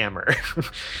firing hammer.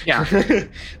 Yeah.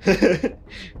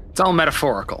 It's all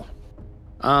metaphorical.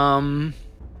 Are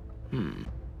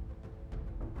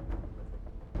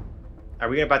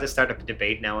we about to start a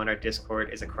debate now on our Discord?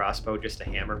 Is a crossbow just a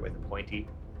hammer with a pointy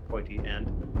end?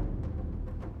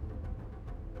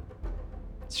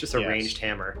 It's just a Yes. ranged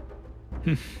hammer.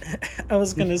 I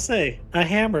was gonna say, a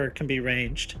hammer can be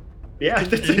ranged. Yeah,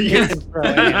 You yes, can throw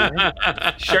a hammer.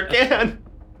 sure can.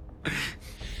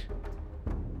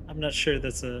 I'm not sure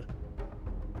that's a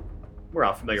We're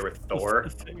all familiar with Thor. a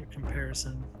fair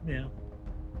comparison. Yeah.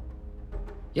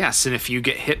 Yes, and if you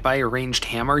get hit by a ranged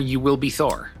hammer, you will be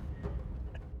Thor.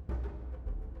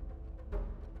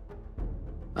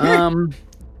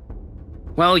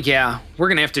 Well, yeah, we're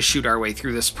gonna have to shoot our way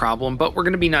through this problem, but we're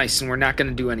gonna be nice and we're not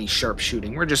gonna do any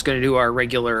sharpshooting. We're just gonna do our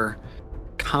regular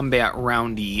combat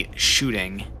roundy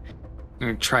shooting. We're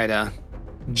gonna try to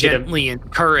gently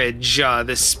encourage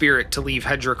the spirit to leave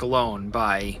Hedrick alone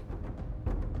by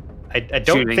I don't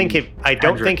shooting think it. I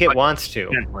don't Hedrick, think it but wants to.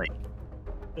 gently.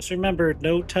 Just remember,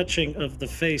 no touching of the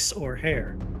face or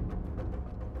hair.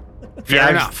 Fair Yeah,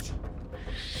 enough.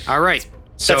 All right.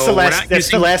 So That's the we're last. not That's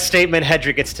the using- last statement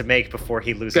Hedrick gets to make before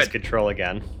he loses Good. control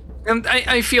again. And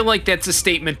I feel like that's a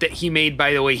statement that he made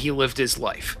by the way he lived his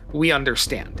life. We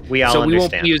understand. We all so we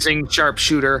won't understand. be using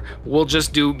sharpshooter. We'll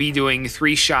just be doing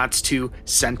 3 shots to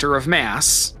center of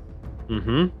mass.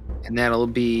 Mm-hmm. And that'll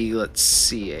be, let's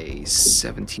see, a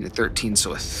 17 to 13,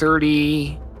 so a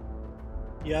 30.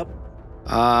 Yep.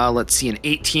 Let's see, an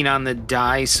 18 on the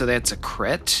die, so that's a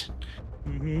crit.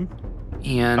 Mm-hmm.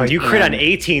 And Oh, you crit on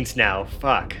 18s now.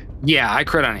 Fuck. Yeah, I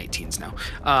crit on 18s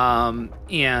now.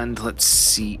 And let's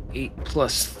see, 8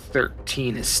 plus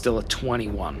 13 is still a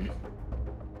 21.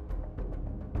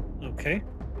 Okay.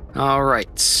 All right,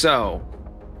 so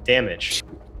Damage.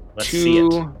 Let's see it.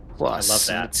 2 plus. I love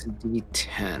that. It's a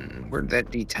D10. Where'd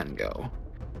that D10 go?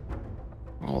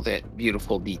 All that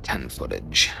beautiful D10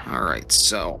 footage. All right,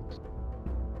 so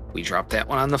we dropped that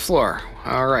one on the floor.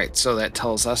 All right, so that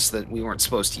tells us that we weren't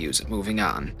supposed to use it. Moving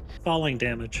on. Falling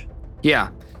damage. Yeah.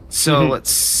 So Mhm.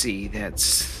 let's see.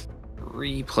 That's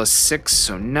 3 plus 6,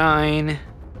 so 9,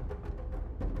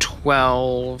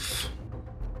 12,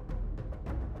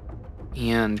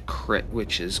 and crit,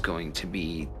 which is going to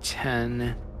be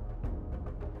 10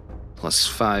 plus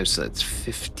 5, so that's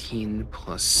 15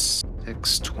 plus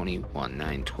 6, 21,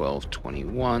 9, 12,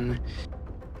 21.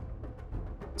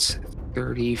 It's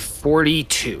 30,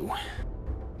 42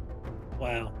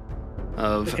 Wow.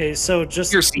 of Okay, so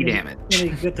just piercing let me- damage.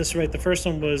 Let me get this right. The first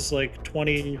one was like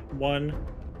 21.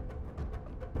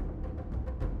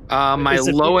 My Is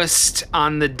it- lowest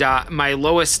on the dot. My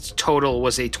lowest total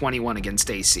was a 21 against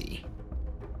AC.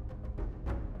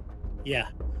 Yeah.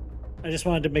 I just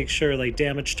wanted to make sure, like,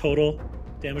 damage total.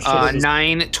 Damage total. was-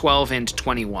 9, 12, and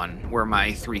 21 were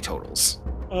my 3 totals.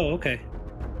 Oh, okay.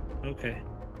 Okay.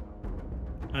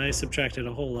 I subtracted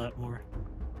a whole lot more.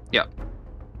 Yep.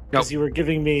 Because Nope. you were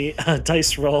giving me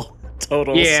dice roll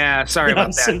totals. Yeah, sorry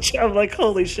about that. nonsense. I'm like,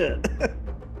 holy shit.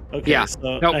 Okay, Yeah.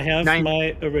 so Nope, I have 9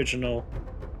 my original,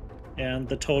 and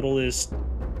the total is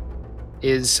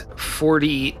is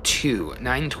 42.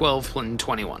 9, 12, and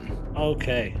 21.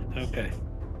 okay. Okay.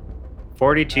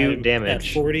 42 I'm At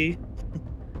damage. 40.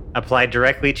 Applied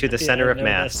directly to the Yeah, center of no,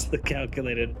 mass. That's the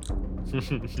calculated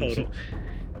total.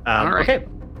 All right. Okay.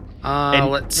 And-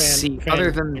 Let's Fran- see. Fran,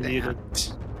 Other than you're muted.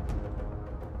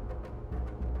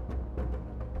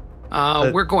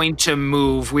 that, we're going to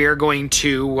move. We are going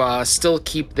to still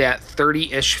keep that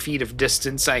 30-ish feet of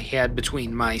distance I had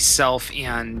between myself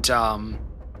and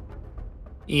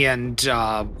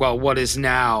what is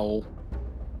now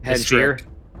The sphere? Hedrick.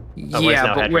 Oh, what is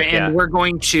now but Hedrick, we're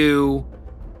going to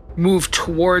move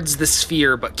towards the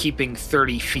sphere, but keeping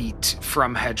 30 feet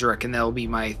from Hedrick, and that'll be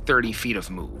my 30 feet of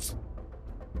move.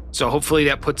 So hopefully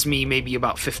that puts me maybe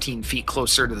about 15 feet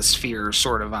closer to the sphere,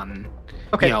 sort of on,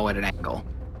 Okay. at an angle.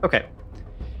 Okay.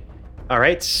 All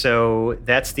right, so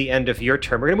that's the end of your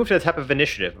turn. We're going to move to the top of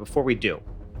initiative. Before we do,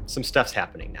 some stuff's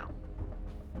happening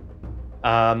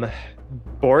now.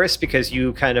 Boris, because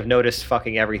you kind of noticed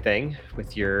fucking everything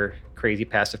with your crazy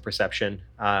passive perception,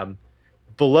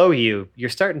 below you, you're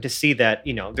starting to see that,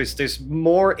 there's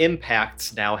more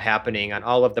impacts now happening on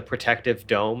all of the protective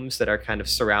domes that are kind of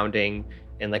surrounding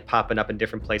and like popping up in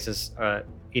different places,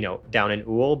 down in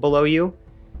Uul below you.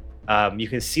 You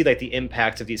can see like the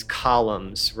impact of these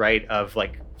columns, right, of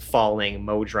like falling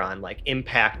Modron, like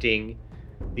impacting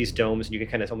these domes, and you can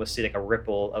kind of almost see like a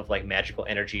ripple of like magical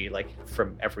energy like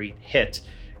from every hit.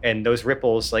 And those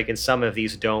ripples, like in some of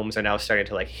these domes, are now starting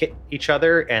to like hit each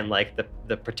other, and like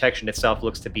the protection itself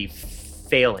looks to be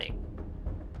failing.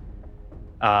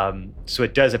 So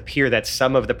it does appear that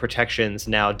some of the protections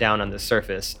now down on the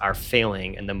surface are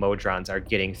failing, and the Modrons are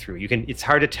getting through. It's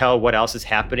hard to tell what else is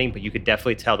happening, but you could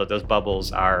definitely tell that those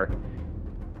bubbles are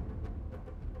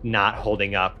not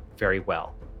holding up very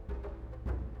well.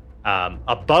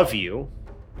 Above you,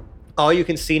 all you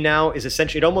can see now is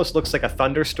essentially, it almost looks like a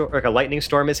thunderstorm, like a lightning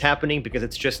storm is happening, because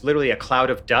it's just literally a cloud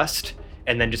of dust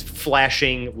and then just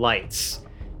flashing lights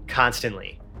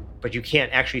constantly. But you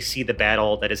can't actually see the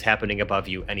battle that is happening above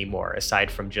you anymore,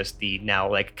 aside from just the now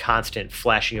like constant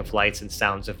flashing of lights and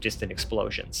sounds of distant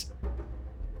explosions.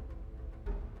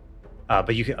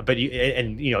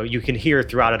 You can hear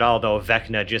throughout it all though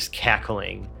Vecna just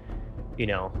cackling,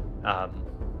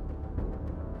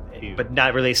 but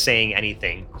not really saying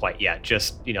anything quite yet.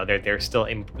 Just they're still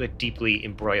deeply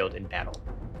embroiled in battle.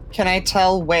 Can I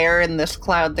tell where in this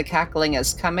cloud the cackling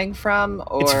is coming from?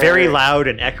 Or It's very loud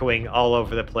and echoing all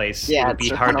over the place. Yeah, It would be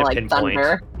it's hard kinda to like pinpoint.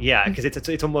 thunder. Yeah, because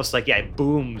it's almost like it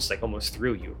booms like almost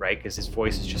through you, right? Because his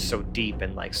voice is just so deep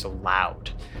and like so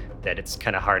loud that it's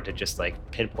kind of hard to just like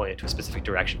pinpoint it to a specific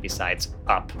direction besides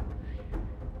up.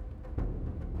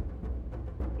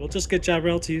 We'll just get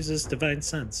Jarrell to use his divine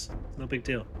sense. No big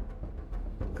deal.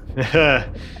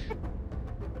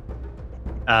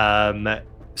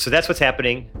 So that's what's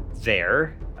happening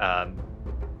there.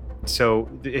 So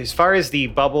as far as the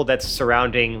bubble that's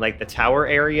surrounding like the tower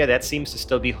area, that seems to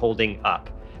still be holding up,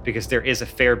 because there is a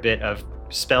fair bit of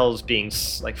spells being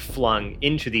like flung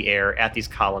into the air at these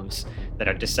columns that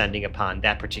are descending upon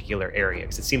that particular area.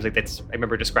 Because it seems like I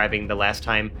remember describing the last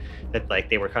time that like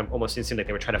they were kind of almost, it seemed like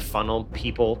they were trying to funnel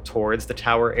people towards the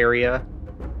tower area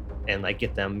and like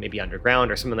get them maybe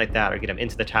underground or something like that, or get them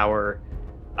into the tower.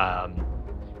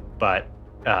 But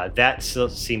that still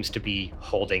seems to be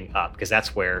holding up, because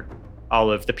that's where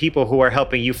all of the people who are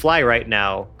helping you fly right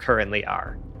now currently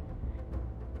are.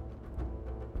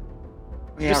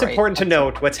 Yeah, It's right. important to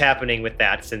note what's happening with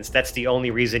that, since that's the only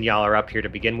reason y'all are up here to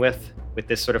begin with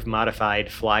this sort of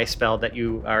modified fly spell that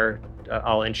you are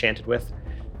all enchanted with.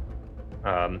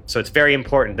 So it's very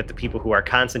important that the people who are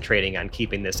concentrating on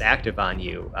keeping this active on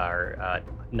you are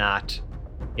not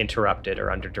interrupted or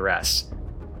under duress.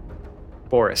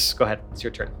 Boris, go ahead. It's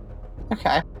your turn.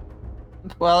 Okay.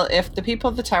 Well, if the people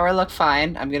of the tower look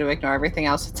fine, I'm going to ignore everything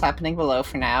else that's happening below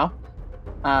for now.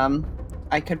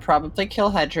 I could probably kill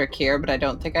Hedrick here, but I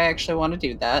don't think I actually want to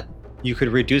do that. You could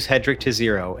reduce Hedrick to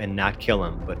 0 and not kill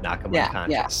him, but knock him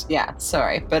unconscious. Yeah.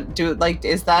 Sorry, but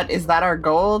is that our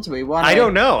goal? Do we want? I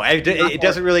don't know. It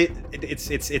doesn't really.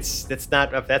 That's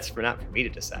not for me to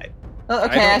decide. Well,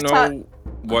 okay, I don't know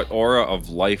what Aura of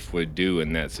Life would do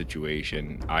in that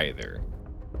situation either.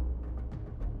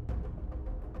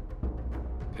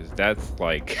 Because that's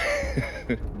like,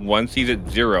 once he's at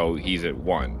 0, he's at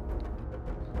 1.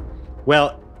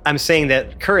 Well, I'm saying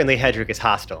that currently Hedrick is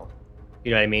hostile.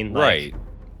 You know what I mean? Like, Right.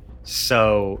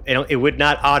 So it would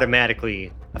not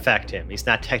automatically affect him. He's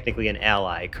not technically an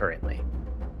ally currently.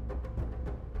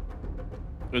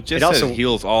 It just It also- says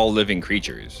heals all living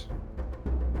creatures.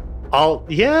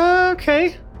 Yeah,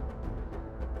 okay.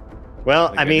 Well,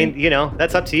 Like, I I mean, think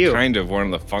that's up to you. Kind of one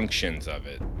of the functions of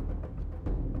it.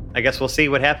 I guess we'll see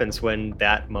what happens when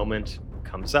that moment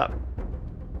comes up.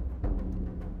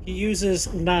 He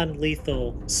uses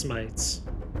non-lethal smites.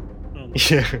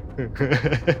 Yeah.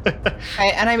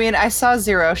 Okay, and I mean, I saw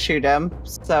Zero shoot him,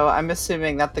 so I'm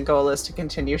assuming that the goal is to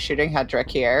continue shooting Hedrick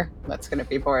here. That's going to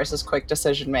be Boris's quick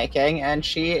decision making, and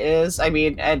she is. I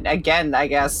mean, and again, I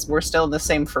guess we're still in the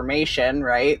same formation,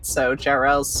 right? So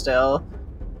Jarrell's still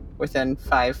within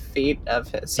 5 feet of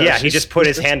his. So yeah, he she's- just put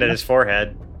she's his hand on gonna- his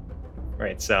forehead.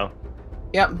 Right, so.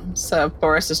 Yep. So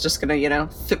Boris is just gonna,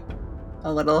 thip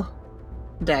a little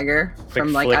dagger Quick from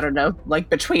flick. I don't know, like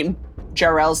between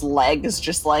Jarrell's legs,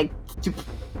 just like.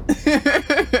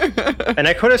 And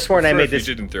I could have sworn I Prefer made if you this.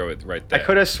 didn't throw it right I there.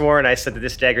 could have sworn I said that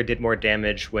this dagger did more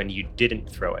damage when you didn't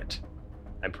throw it.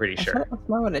 I'm pretty I sure. thought it was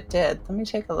more what it did. Let me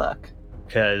take a look.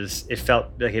 Because it felt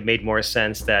like it made more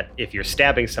sense that if you're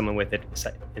stabbing someone with it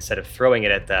instead of throwing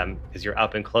it at them, because you're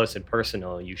up and close and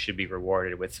personal, you should be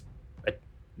rewarded with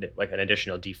an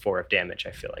additional D4 of damage.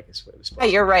 I feel like is what it was supposed Yeah,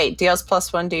 to you're right. Deals plus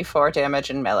 1d4 damage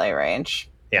in melee range.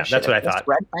 Yeah, should that's what I have just thought.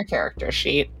 Read my character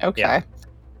sheet. Okay.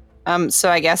 Yeah. So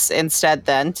I guess instead,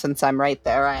 then, since I'm right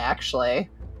there, I actually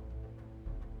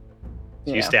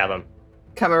So you stab him.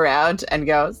 come around and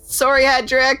go, "Sorry,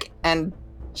 Hedrick," and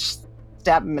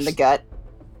stab him in the gut.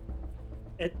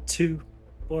 At 2,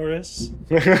 Boris.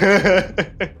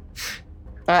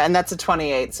 And that's a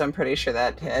 28, so I'm pretty sure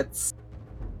that hits.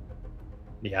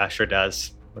 Yeah, sure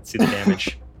does. Let's see the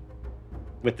damage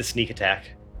with the sneak attack.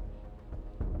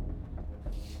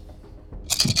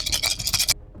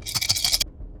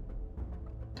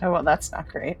 Oh, well, that's not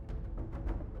great.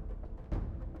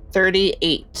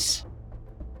 38.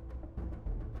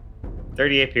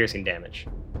 38 piercing damage.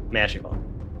 Magical.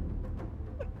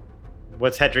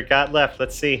 What's Hedrick got left?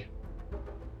 Let's see.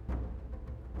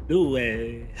 No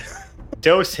way.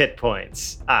 Dose hit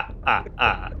points.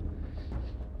 1.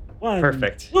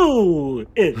 Perfect. Ooh,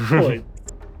 it points.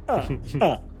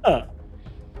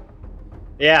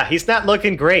 Yeah, he's not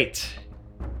looking great.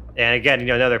 And again,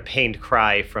 another pained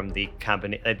cry from the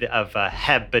combination of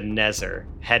Hebnezer.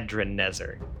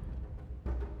 Hedrenezer.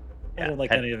 I don't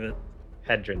like any of it.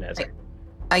 Hedrenezer.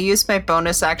 I used my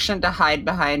bonus action to hide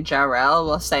behind Jarrell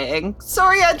while saying,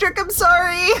 "Sorry, Hedrick, I'm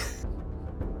sorry!"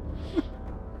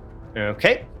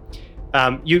 Okay.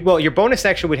 Your bonus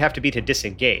action would have to be to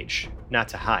disengage, not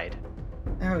to hide.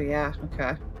 Oh, yeah,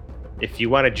 okay. If you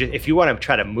want to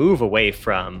try to move away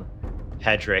from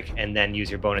Hedrick and then use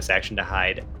your bonus action to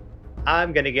hide,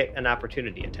 I'm gonna get an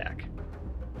opportunity attack.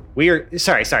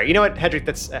 Sorry. You know what,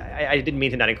 Hedrick? I didn't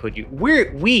mean to not include you.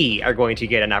 We are going to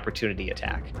get an opportunity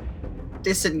attack.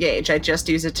 Disengage. I just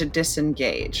use it to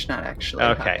disengage, not actually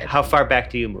Okay. hide. How far back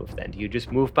do you move then? Do you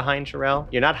just move behind Jarrell?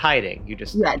 You're not hiding. You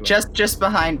just Yeah, just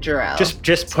behind Jarrell. just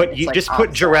put it's like just put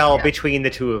offset, Jarrell yeah. between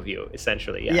the two of you,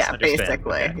 essentially. Yes, yeah, understand.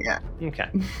 basically, Okay. yeah. Okay.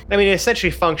 I mean,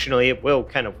 essentially, functionally, it will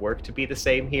kind of work to be the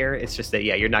same here. It's just that,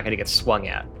 yeah, you're not going to get swung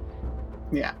at.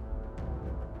 Yeah.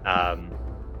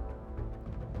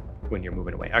 when you're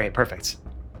moving away. All right, perfect.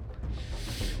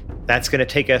 That's going to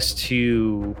take us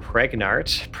to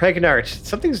Pregnart.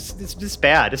 Pregnart, this is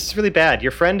bad. This is really bad.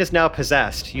 Your friend is now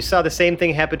possessed. You saw the same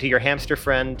thing happen to your hamster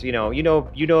friend. You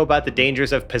know about the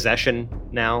dangers of possession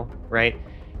now, right?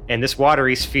 And this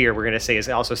watery sphere, we're going to say, is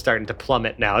also starting to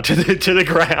plummet now to the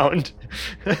ground.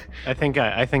 I think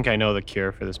I know the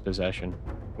cure for this possession.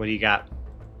 What do you got?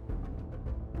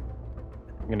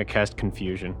 I'm gonna cast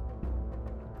Confusion.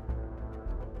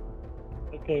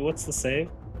 Okay, what's the save?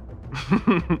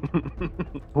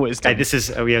 Wisdom. This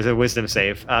is we have a wisdom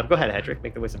save. Go ahead, Hedrick.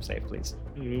 Make the wisdom save, please.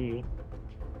 Ooh.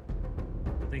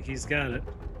 I think he's got it.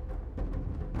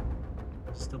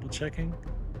 Just double checking.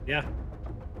 Yeah.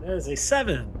 That is a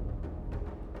 7.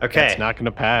 Okay. It's not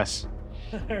gonna pass.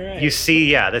 All right. You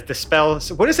see, that the spell.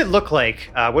 So what does it look like?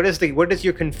 What does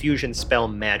your confusion spell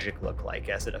magic look like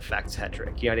as it affects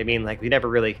Hedrick? You know what I mean? Like we never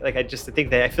really like. I feel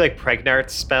like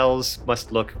Pregnart's spells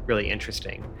must look really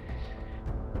interesting.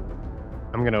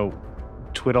 I'm gonna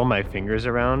twiddle my fingers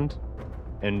around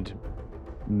and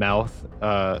mouth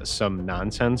some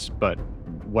nonsense, but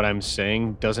what I'm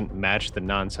saying doesn't match the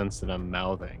nonsense that I'm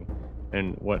mouthing.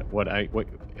 And what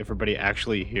everybody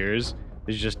actually hears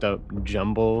is just a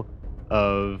jumble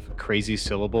of crazy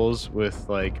syllables with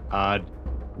like odd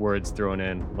words thrown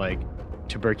in, like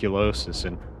tuberculosis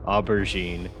and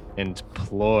aubergine and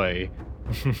ploy.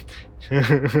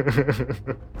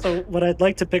 So what I'd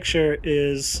like to picture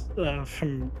is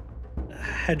from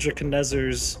Hedrick and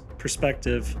Nezer's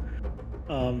perspective,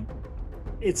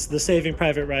 it's the Saving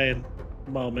Private Ryan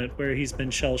moment where he's been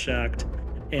shell-shocked,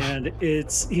 and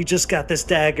he just got this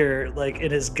dagger like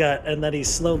in his gut, and then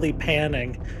he's slowly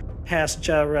panning past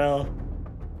Jarrell,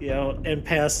 and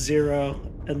past Zero,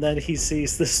 and then he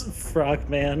sees this frog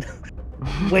man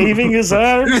waving his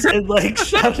arms and like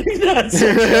shouting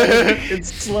nonsense in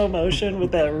slow motion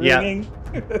with that ringing.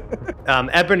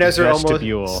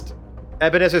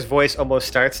 Ebenezer's voice almost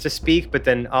starts to speak, but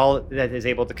then all that is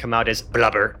able to come out is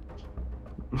blubber.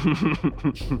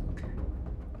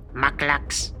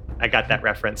 Mucklux. I got that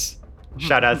reference.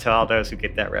 Shout out to all those who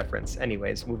get that reference.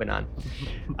 Anyways, moving on.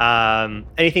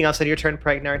 Anything else on your turn,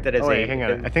 Pregnart? That is hang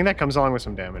on. I think that comes along with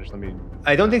some damage.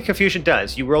 I don't think Confusion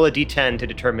does. You roll a d10 to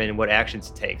determine what actions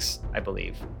it takes, I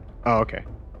believe. Oh, okay.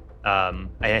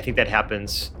 I think that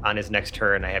happens on his next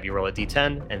turn. I have you roll a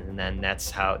d10, and then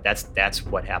that's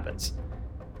what happens,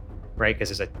 right?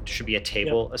 Because there should be a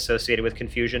table associated with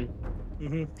Confusion.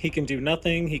 Mm-hmm. He can do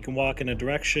nothing. He can walk in a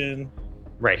direction.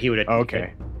 Right. He would.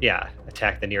 Okay.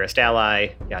 Attack the nearest ally.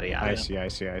 Yada yada. I see.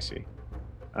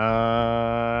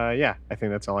 Yeah, I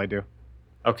think that's all I do.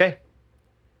 Okay.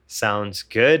 Sounds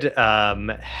good.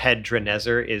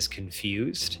 Hedrenezer is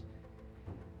confused.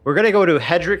 We're going to go to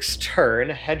Hedrick's turn.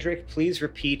 Hedrick, please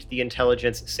repeat the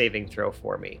intelligence saving throw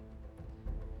for me.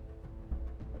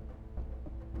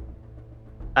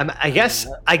 I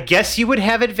guess you would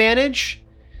have advantage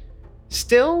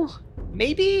still,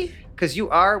 maybe? Because you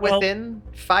are within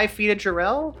 5 feet of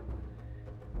Jarrell?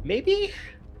 Maybe?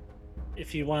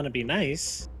 If you want to be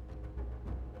nice.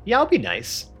 Yeah, I'll be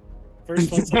nice.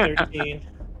 First one's a 13.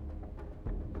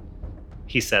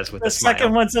 He says with a The smile.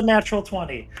 second one's a natural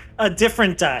 20. A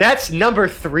different die. That's number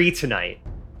 3 tonight.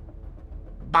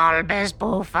 Bulbous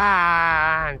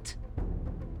Bouffant.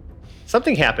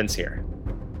 Something happens here.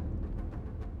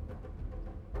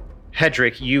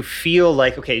 Hedrick, you feel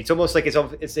like, okay, it's almost like it's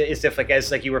if like as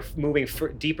like you were moving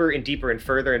deeper and deeper and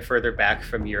further back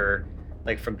from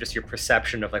from just your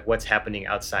perception of like what's happening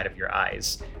outside of your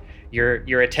eyes.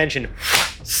 Your attention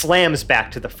slams back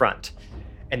to the front,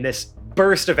 and this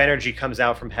burst of energy comes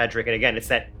out from Hedrick, and again, it's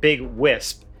that big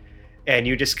wisp, and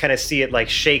you just kind of see it like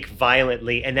shake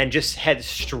violently, and then just head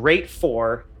straight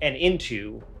for and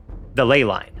into the ley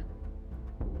line.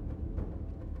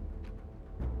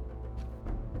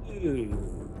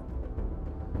 Ooh.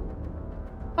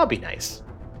 I'll be nice.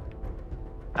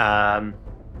 He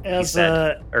As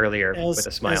said earlier with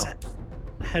a smile. As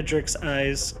Hedrick's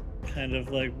eyes kind of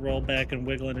like roll back and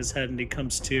wiggle in his head, and he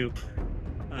comes to.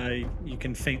 You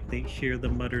can faintly hear the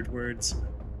muttered words.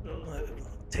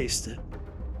 Taste it.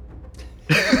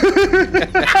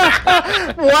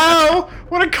 Wow!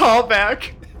 What a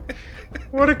callback!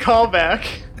 What a callback!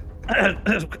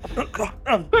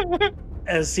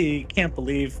 As he can't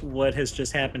believe what has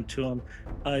just happened to him.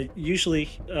 Usually,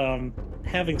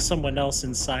 having someone else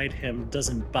inside him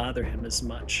doesn't bother him as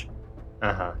much.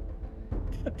 Uh-huh.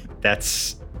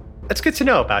 That's good to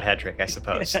know about Hedrick, I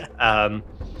suppose. Yeah.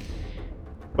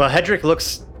 Well, Hedrick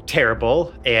looks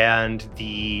terrible, and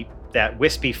that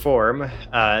wispy form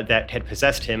that had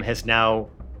possessed him has now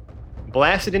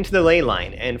blasted into the ley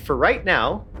line. And for right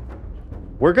now,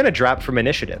 we're going to drop from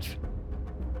initiative.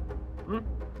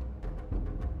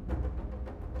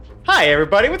 Hi,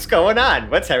 everybody. What's going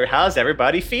on? How's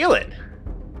everybody feeling?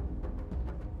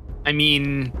 I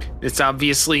mean, it's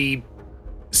obviously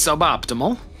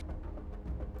suboptimal.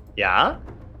 Yeah.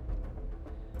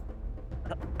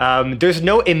 There's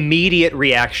no immediate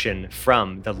reaction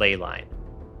from the ley line.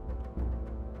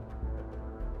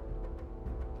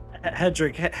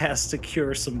 Hedrick has to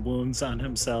cure some wounds on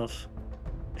himself.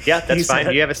 Yeah, that's He's fine. at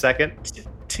Do you have a second?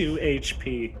 2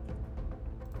 HP.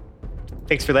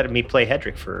 Thanks for letting me play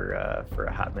Hedrick for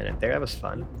a hot minute there. That was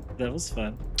fun. That was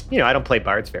fun. You know, I don't play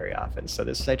bards very often, so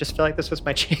I just feel like this was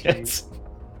my chance.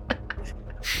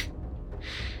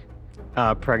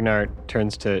 Pregnar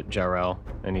turns to Jarrell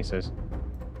and he says,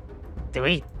 Do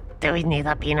we need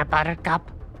a peanut butter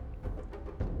cup?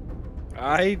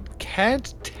 I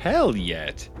can't tell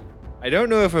yet. I don't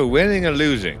know if we're winning or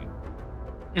losing.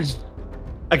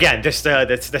 Again, just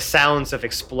the sounds of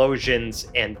explosions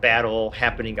and battle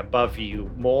happening above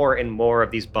you. More and more of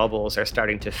these bubbles are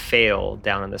starting to fail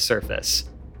down on the surface.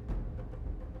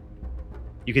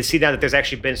 You can see now that there's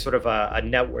actually been sort of a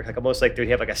network, like almost like you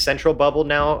have like a central bubble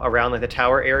now around like the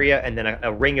tower area, and then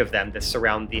a ring of them that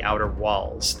surround the outer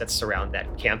walls that surround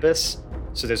that campus.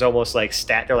 So there's almost like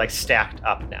they're like stacked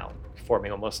up now,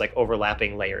 forming almost like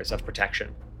overlapping layers of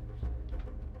protection.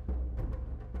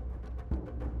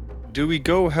 Do we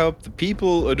go help the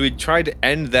people, or do we try to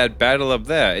end that battle up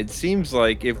there? It seems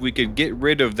like if we could get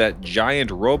rid of that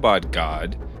giant robot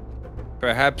god,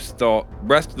 perhaps the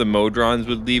rest of the Modrons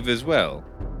would leave as well.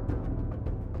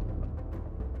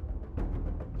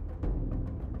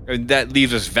 And that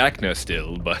leaves us Vecna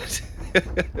still, but...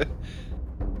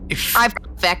 I've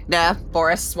got Vecna.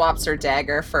 Boris swaps her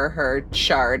dagger for her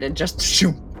shard and just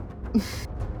shoot.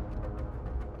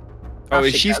 Oh,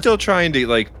 is she still trying to,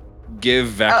 like, give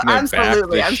Vecna back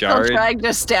absolutely. the I'm shard? still trying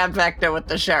to stab Vecna with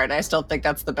the shard. I still think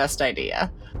that's the best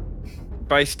idea.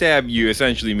 By stab, you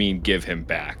essentially mean give him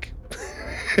back.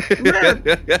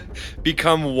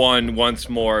 Become one once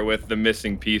more with the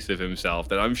missing piece of himself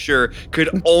that I'm sure could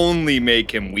only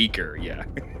make him weaker. Yeah.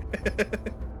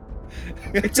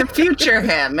 It's a future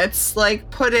him. It's like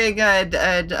putting a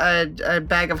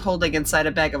bag of holding inside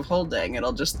a bag of holding.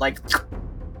 It'll just like,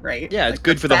 right? Yeah, it's like,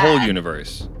 good for the whole bad.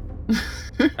 universe.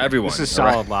 Everyone. this is all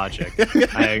right? solid logic.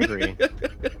 I agree.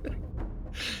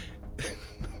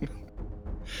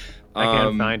 I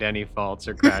can't find any faults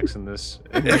or cracks in this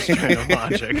train of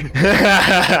logic.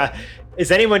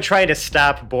 Is anyone trying to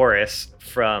stop Boris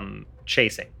from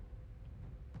chasing?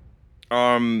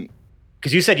 Because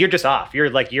you said you're just off. You're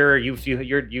like you.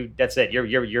 That's it.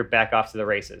 You're back off to the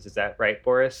races. Is that right,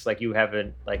 Boris? Like you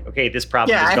haven't like okay, this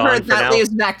problem is Yeah, I gone heard for that now.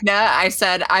 leaves Vecna. I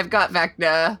said I've got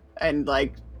Vecna, and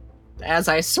like as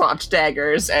I swapped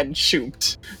daggers and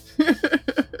shooped.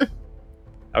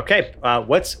 Okay,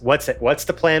 what's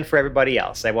the plan for everybody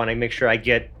else? I want to make sure I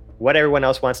get what everyone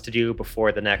else wants to do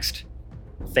before the next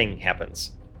thing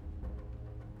happens.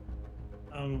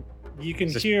 You can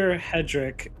hear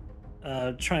Hedrick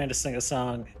trying to sing a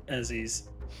song as he's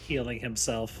healing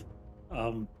himself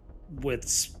with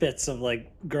spits of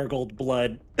like gurgled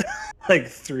blood like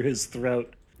through his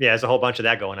throat. Yeah, there's a whole bunch of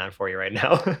that going on for you right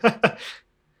now.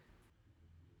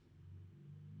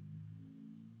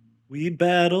 We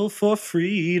battle for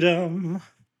freedom,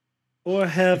 or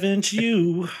haven't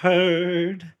you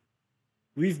heard?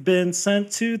 We've been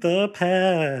sent to the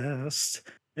past,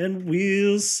 and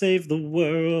we'll save the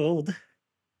world.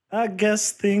 I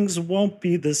guess things won't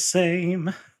be the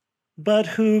same, but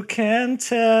who can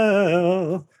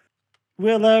tell?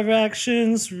 Will our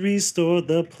actions restore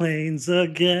the plains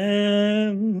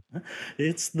again?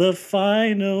 It's the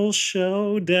final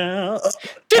showdown.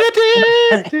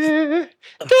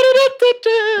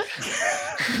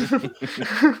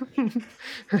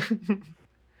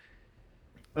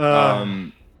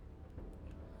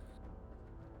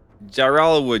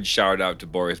 Jarrell would shout out to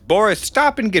Boris, Boris,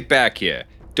 stop and get back here.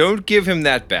 Don't give him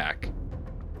that back.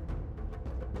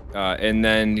 And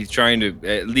then he's trying to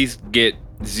at least get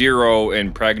Zero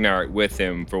and Pregnar with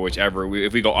him for whichever.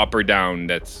 If we go up or down,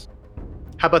 that's...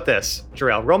 How about this,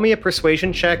 Jarrell? Roll me a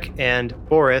persuasion check, and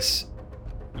Boris,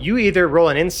 you either roll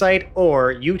an insight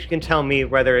or you can tell me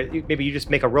whether maybe you just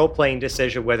make a role-playing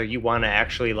decision whether you want to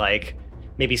actually like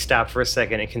maybe stop for a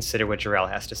second and consider what Jarrell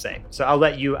has to say. So I'll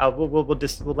let you. We'll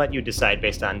let you decide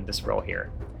based on this roll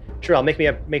here. Jarrell, make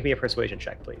me a persuasion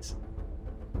check, please.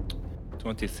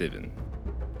 27.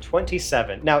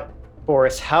 27. Now,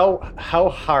 Boris, how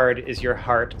hard is your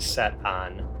heart set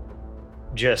on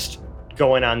just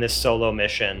going on this solo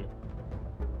mission?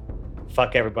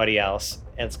 Fuck everybody else,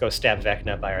 and let's go stab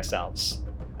Vecna by ourselves.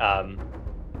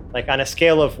 like on a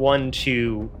scale of 1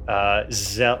 to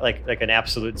like an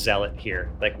absolute zealot here,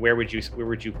 like where would you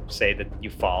say that you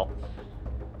fall?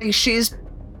 She's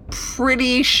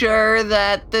pretty sure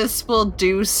that this will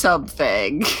do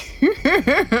something.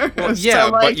 Well, yeah,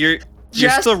 So, like, but you're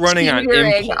just still running on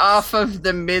teetering impulse. off of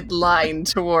the midline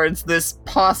towards this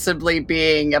possibly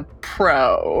being a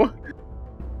pro,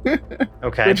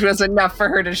 Okay. which was enough for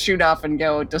her to shoot off and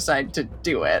go decide to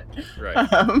do it.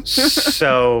 Right.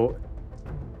 So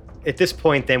at this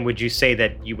point then, would you say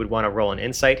that you would want to roll an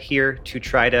insight here to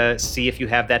try to see if you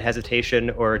have that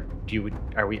hesitation, or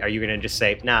are you going to just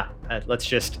say, nah, let's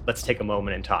take a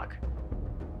moment and talk?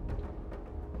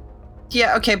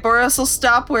 Yeah, okay, Boris will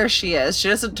stop where she is. She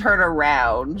doesn't turn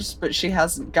around, but she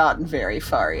hasn't gotten very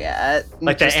far yet.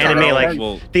 Like that Just anime, around. like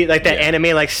Well, that yeah.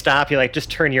 anime, like stop. You like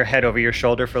just turn your head over your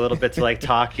shoulder for a little bit to like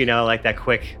talk. Like that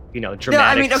quick,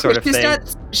 dramatic sort of thing.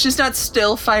 She's not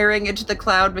still firing into the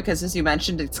cloud because, as you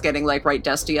mentioned, it's getting like right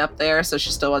dusty up there, so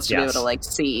she still wants to be able Yes. to like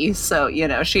see. So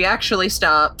she actually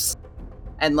stops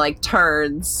and like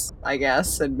turns, I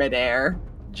guess, in midair.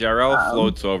 Jarrell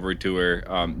floats over to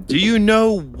her. Do you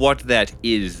know what that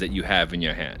is that you have in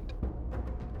your hand?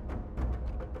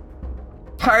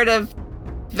 Part of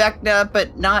Vecna,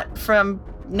 but not from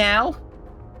now.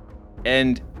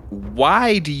 And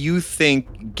why do you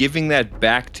think giving that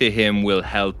back to him will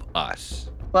help us?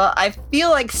 Well, I feel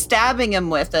like stabbing him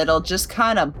with it'll just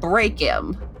kind of break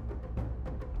him.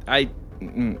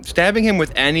 Stabbing him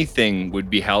with anything would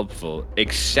be helpful,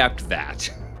 except that.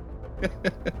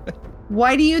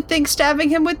 Why do you think stabbing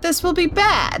him with this will be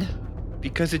bad?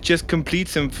 Because it just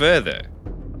completes him further.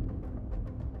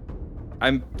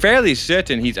 I'm fairly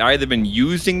certain he's either been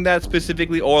using that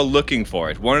specifically or looking for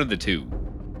it. One of the two.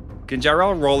 Can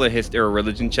Jarrell roll a history or a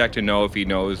religion check to know if he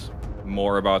knows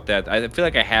more about that? I feel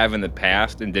like I have in the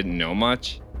past and didn't know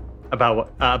much.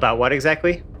 About what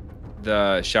exactly?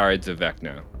 The shards of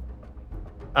Vecna.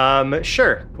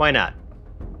 Sure, why not?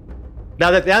 Now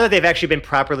that they've actually been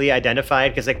properly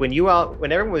identified, because like when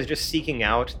everyone was just seeking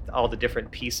out all the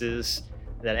different pieces,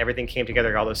 that everything came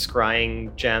together, all those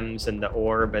scrying gems and the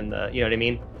orb and the, you know what I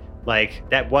mean? Like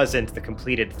that wasn't the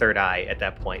completed third eye at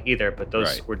that point either, but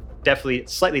those Right. were definitely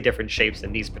slightly different shapes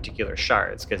than these particular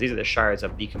shards, because these are the shards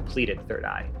of the completed third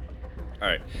eye. All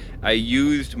right. I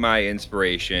used my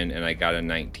inspiration and I got a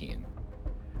 19.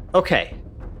 Okay,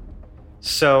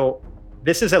 so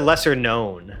this is a lesser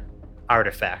known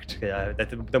artifact. That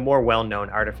the more well-known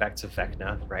artifacts of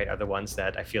Vecna, right, are the ones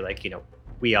that I feel like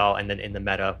we all, and then in the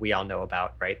meta we all know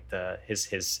about, right?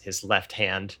 His left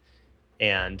hand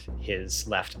and his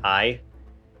left eye.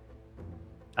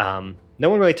 No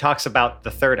one really talks about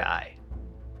the third eye,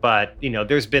 but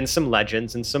there's been some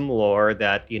legends and some lore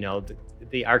that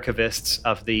the archivists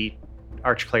of the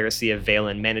Archclerisy of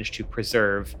Valen managed to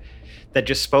preserve, that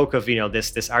just spoke of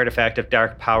this artifact of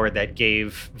dark power that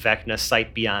gave Vecna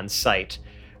sight beyond sight.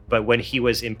 But when he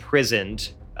was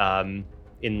imprisoned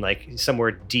in like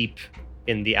somewhere deep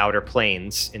in the outer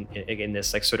planes, in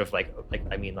this like sort of like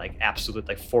absolute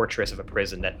like fortress of a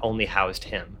prison that only housed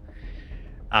him,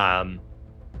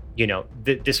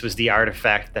 this was the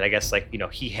artifact that I guess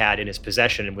he had in his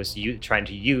possession and was trying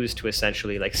to use to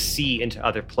essentially like see into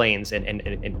other planes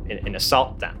and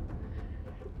assault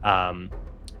them.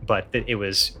 But it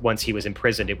was, once he was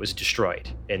imprisoned, it was destroyed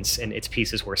and its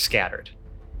pieces were scattered.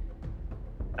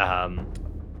 So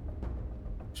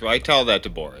I tell that to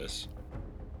Boris.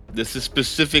 This is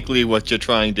specifically what you're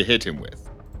trying to hit him with.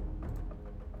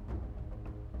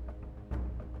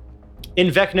 In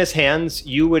Vecna's hands,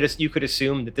 you could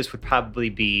assume that this would probably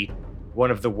be one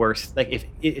of the worst, like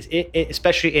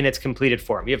especially in its completed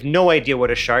form. You have no idea what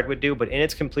a shard would do, but in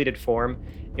its completed form,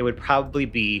 it would probably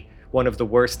be one of the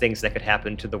worst things that could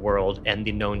happen to the world and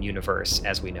the known universe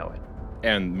as we know it.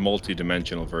 And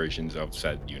multi-dimensional versions of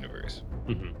said universe.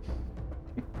 Mm-hmm.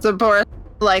 So Boris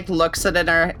looks at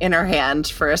it in her hand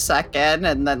for a second,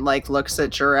 and then looks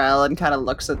at Jarrell and kind of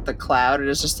looks at the cloud, and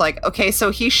is just like, okay, so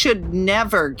he should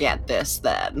never get this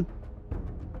then.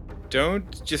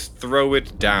 Don't just throw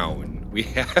it down. We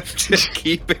have to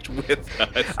keep it with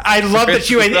us. I love that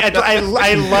you.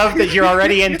 I love that you're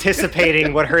already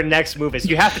anticipating what her next move is.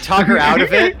 You have to talk her out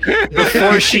of it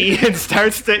before she even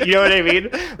starts to. You know what I mean?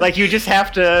 Like you just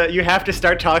have to. You have to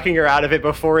start talking her out of it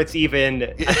before it's even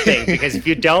a thing. Because if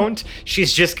you don't,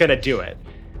 she's just gonna do it.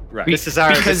 Right. This is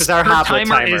our her Hoplet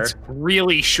timer. is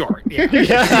really short. Yeah.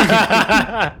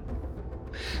 Yeah.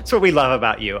 That's what we love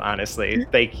about you, honestly.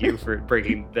 Thank you for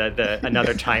bringing the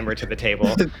another timer to the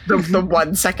table. the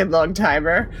 1 second long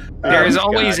timer. There is Oh,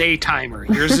 always God. a timer.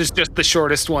 Yours is just the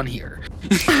shortest one here.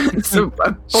 So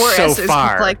Boris So is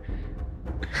far. just like,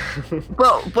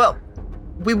 well,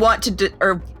 we want to,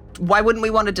 or why wouldn't we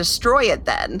want to destroy it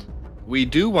then? We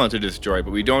do want to destroy it,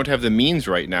 but we don't have the means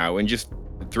right now. And just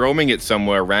throwing it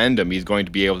somewhere random, he's going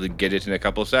to be able to get it in a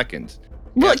couple seconds.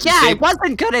 Well, That's yeah, I safe-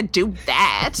 wasn't gonna do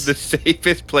that. The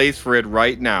safest place for it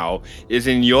right now is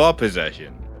in your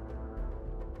possession.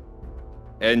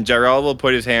 And Jarrell will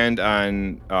put his hand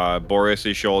on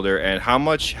Boris's shoulder. And how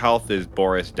much health is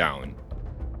Boris down?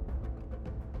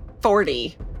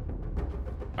 40.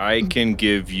 I can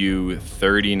give you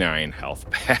 39 health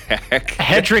back.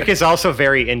 Hedrick is also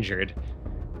very injured.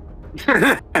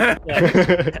 Yeah.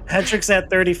 Hedrick's at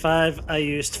 35. I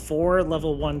used 4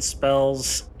 level 1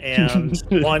 spells and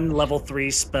 1 level 3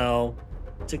 spell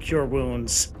to cure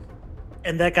wounds.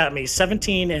 And that got me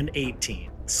 17 and 18.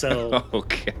 So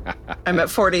Okay. I'm at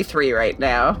 43 right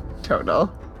now,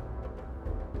 total.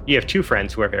 You have 2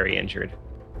 friends who are very injured.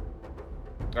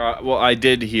 Well, I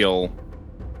did heal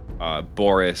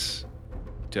Boris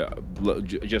to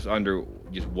just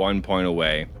 1 point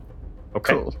away.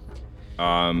 Okay. Cool.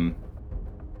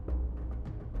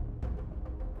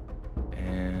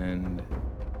 And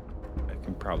I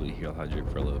can probably heal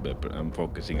Hedrick for a little bit, but I'm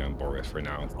focusing on Boris for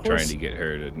now, course. trying to get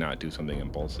her to not do something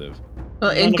impulsive.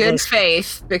 Well, in None of good us-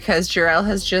 faith, because Jarell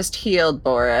has just healed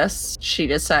Boris, she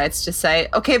decides to say,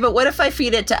 okay, but what if I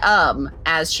feed it to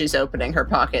as she's opening her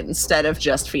pocket instead of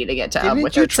just feeding it to Didn't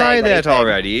without you try saying that anything?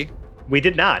 already? We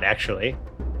did not, actually.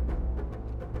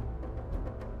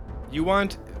 You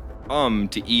want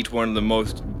to eat one of the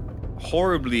most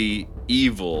horribly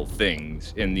evil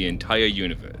things in the entire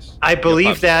universe. I Your believe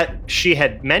pup. that she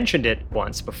had mentioned it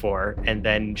once before, and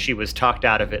then she was talked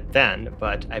out of it then.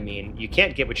 But, I mean, you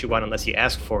can't get what you want unless you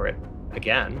ask for it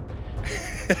again.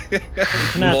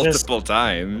 Not just- Multiple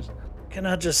times. can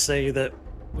I just say that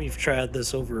we've tried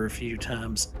this over a few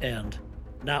times, and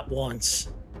not once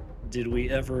did we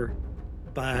ever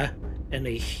buy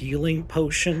any healing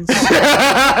potions.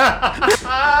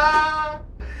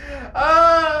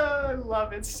 I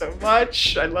love it so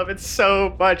much. I love it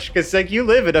so much because, like, you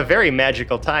live in a very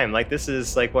magical time. Like, this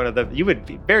is like one of the you would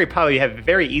be probably have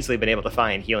very easily been able to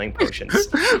find healing potions.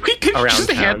 We could Around just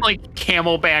town. have like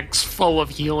camelbacks full of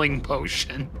healing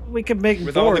potion. We could make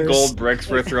With all the Boris- gold bricks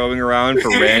we're throwing around for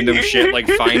random shit like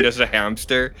find us a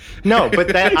hamster. No, but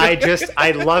that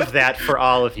I love that for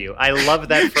all of you. I love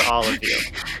that for all of you.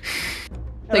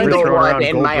 Like We're no throwing one around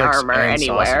in gold my bricks armor and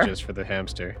anywhere. sausages for the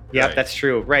hamster. Yeah, Right. that's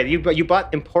true. Right. You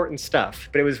bought important stuff,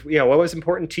 but it was, what was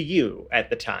important to you at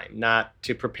the time, not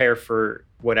to prepare for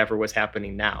whatever was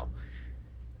happening now.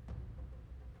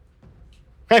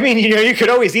 I mean, you could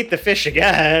always eat the fish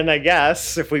again, I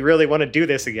guess, if we really want to do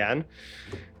this again.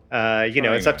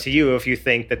 It's up to you if you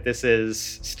think that this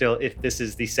is if this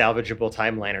is the salvageable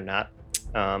timeline or not.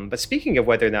 But speaking of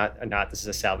whether or not this is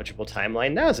a salvageable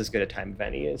timeline, now is as good a time of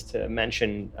any is to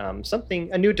mention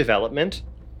a new development.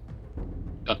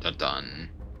 Dun dun dun.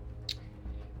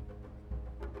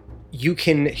 You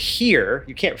can hear,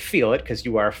 you can't feel it because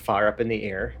you are far up in the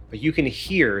air, but you can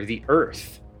hear the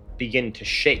earth begin to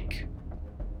shake.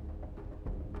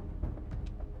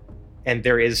 And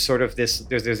there is sort of this,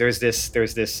 there's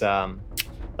this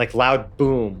like loud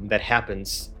boom that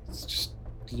happens just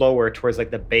lower towards like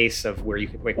the base of where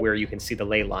you can see the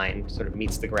ley line sort of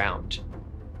meets the ground.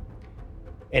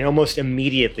 And almost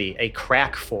immediately a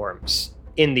crack forms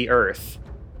in the earth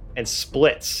and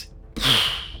splits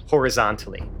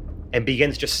horizontally and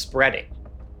begins just spreading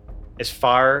as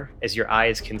far as your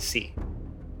eyes can see.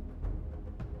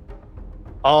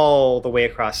 All the way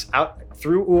across, out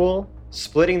through Uul,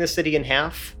 splitting the city in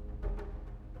half,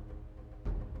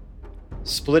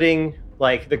 splitting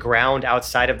like the ground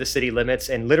outside of the city limits,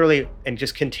 and literally, and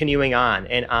just continuing on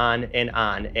and on and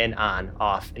on and on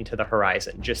off into the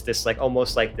horizon. Just this like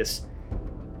almost like this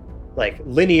like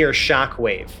linear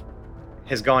shockwave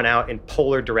has gone out in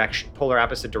polar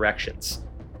opposite directions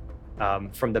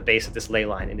from the base of this ley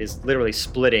line, and is literally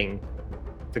splitting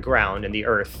the ground and the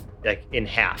earth like in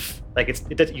half. Like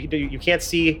you can't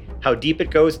see how deep it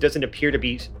goes. It doesn't appear to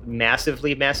be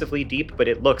massively deep, but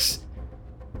it looks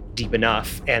deep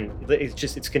enough, and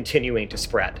it's continuing to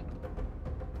spread.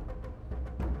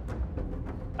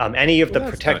 Any of the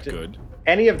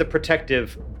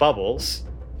protective bubbles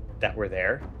that were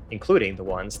there, including the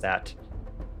ones that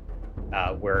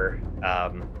were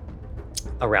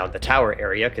around the tower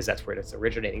area, because that's where it's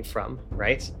originating from,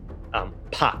 right?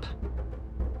 Pop.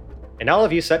 And all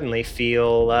of you suddenly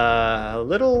feel a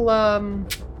little,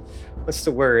 what's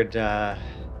the word?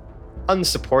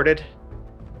 Unsupported.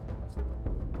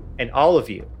 And all of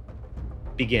you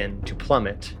begin to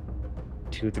plummet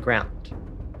to the ground.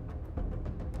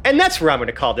 And that's where I'm going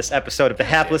to call this episode of the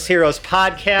Hapless Heroes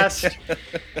podcast.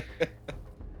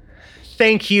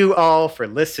 thank you all for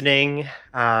listening.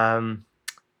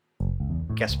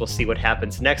 Guess we'll see what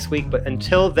happens next week. But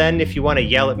until then, if you want to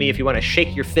yell at me, if you want to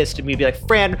shake your fist at me, be like,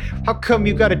 Fran, how come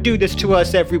you got to do this to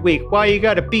us every week? Why you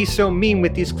got to be so mean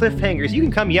with these cliffhangers? You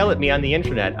can come yell at me on the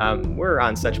internet. We're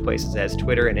on such places as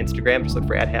Twitter and Instagram. Just look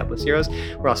for @HaplessHeroes.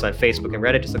 We're also on Facebook and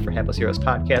Reddit. Just look for Hapless Heroes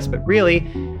Podcast. But really,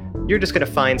 you're just going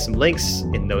to find some links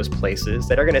in those places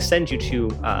that are going to send you to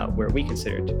where we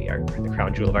consider to be the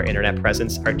crown jewel of our internet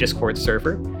presence, our Discord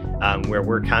server, where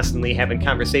we're constantly having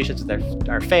conversations with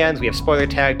our fans. We have spoiler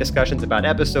tag discussions about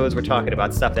episodes. We're talking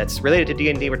about stuff that's related to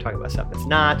D&D. We're talking about stuff that's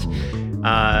not.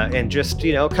 And just,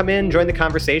 come in, join the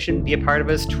conversation, be a part of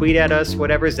us, tweet at us,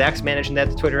 whatever. Zach's managing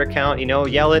that Twitter account.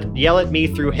 Yell at me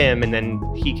through him, and then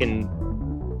he can...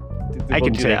 I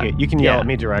can take it. You can yell at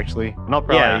me directly, and I'll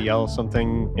probably Yeah. yell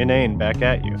something inane back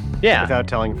at you. Yeah. Without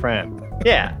telling Fran.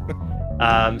 Yeah.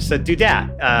 So do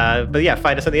that. But yeah,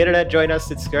 find us on the internet, join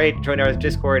us. It's great. Join our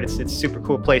Discord. It's a super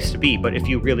cool place to be. But if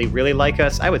you really, really like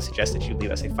us, I would suggest that you leave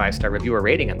us a 5-star review or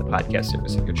rating on the podcast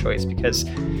service of your choice, because,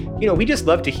 we just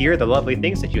love to hear the lovely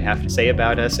things that you have to say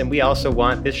about us. And we also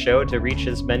want this show to reach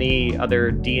as many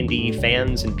other D&D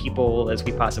fans and people as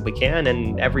we possibly can.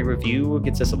 And every review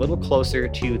gets us a little closer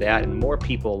to that and more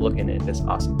people looking at this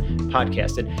awesome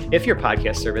podcast. And if your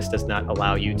podcast service does not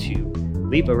allow you to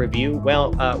leave a review,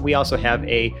 well, we also have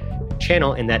a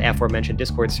channel in that aforementioned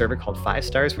Discord server called 5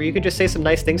 Stars, where you can just say some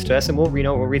nice things to us, and we'll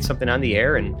read something on the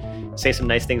air and say some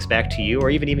nice things back to you, or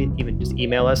even just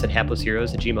email us at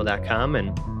haplessheroes@gmail.com.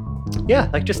 And yeah,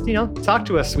 just talk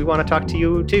to us. We want to talk to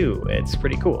you too. It's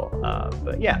pretty cool.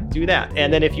 But yeah, do that.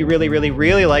 And then if you really, really,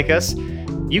 really like us,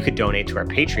 you could donate to our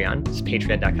Patreon. It's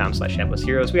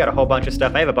patreon.com/HaplessHeroes. We got a whole bunch of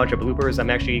stuff. I have a bunch of bloopers I'm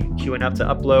actually queuing up to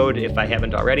upload if I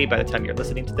haven't already by the time you're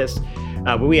listening to this.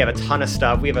 But we have a ton of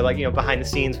stuff. We have behind the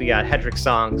scenes. We got Hedrick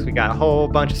songs. We got a whole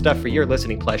bunch of stuff for your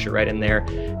listening pleasure right in there.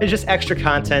 It's just extra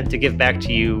content to give back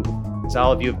to you, because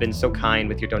all of you have been so kind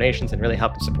with your donations and really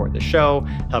helping support the show,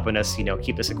 helping us,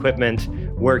 keep this equipment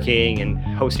working and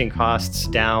hosting costs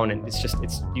down. And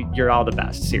you're all the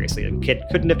best. Seriously, the kid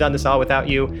couldn't have done this all without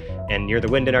you, and you're the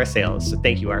wind in our sails. So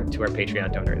thank you to our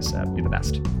Patreon donors. You're the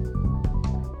best.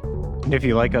 And if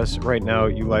you like us right now,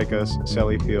 you like us,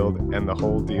 Sally Field, and the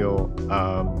whole deal.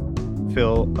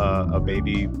 Fill a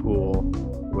baby pool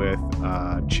with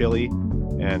chili,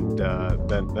 and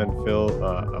then fill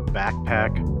a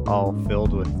backpack all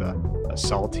filled with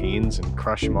saltines and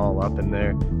crush them all up in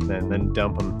there, and then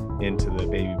dump them into the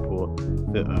baby pool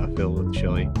filled with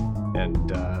chili,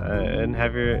 and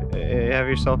have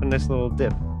yourself a nice little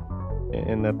dip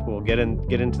in the pool. Get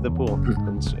into the pool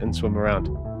and swim around.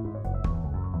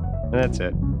 And that's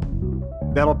it.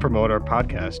 That'll promote our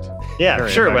podcast. Yeah, very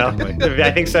sure. Well, effectively.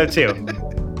 I think so too.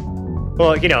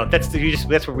 Well,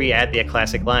 that's where we add the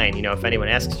classic line. If anyone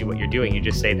asks you what you're doing, you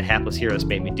just say the Hapless Heroes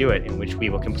made me do it, in which we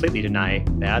will completely deny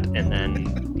that, and then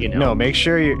No, make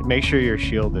sure you're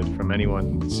shielded from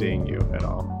anyone seeing you at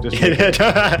all. Just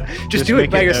do it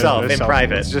make by yourself in self-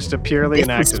 private. It's just purely an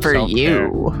act This is of for self-care.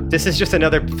 you. This is just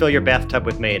another fill your bathtub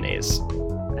with mayonnaise.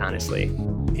 Honestly,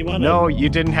 You want No, you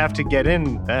didn't have to get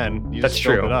in then. You That's just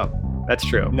filled true. it up. that's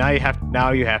true. Now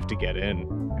you have to get in.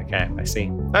 Okay, I see.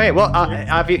 All right. Well,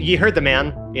 you heard the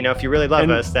man. If you really love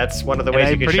And- us, that's one of the And ways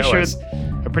you I'm can pretty show sure us.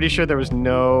 I'm pretty sure there was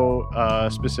no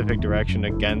specific direction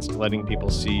against letting people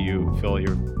see you fill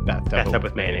your bathtub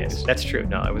with mayonnaise. That's true.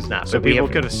 No, it was not. So but we people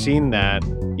have- could have seen that.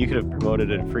 You could have promoted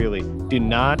it freely. Do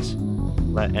not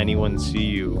let anyone see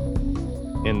you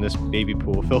in this baby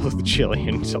pool filled with chili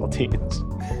and saltines.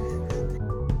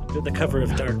 under the cover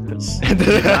of darkness. Do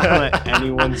not let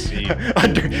anyone see you.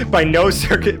 Under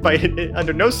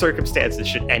no circumstances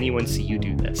should anyone see you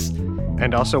do this.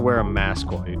 And also wear a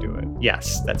mask while you do it.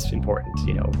 Yes, that's important,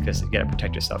 because you gotta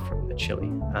protect yourself from the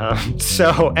chili.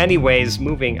 So, anyways,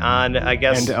 moving on, I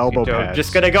guess. And elbow pads.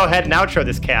 Just gonna go ahead and outro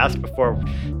this cast before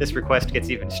this request gets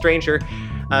even stranger.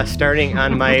 Starting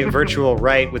on my virtual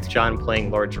right with John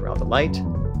playing Lord Jarrell the Light,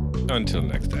 Until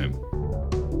next time.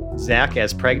 Zach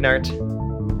as Pregnart,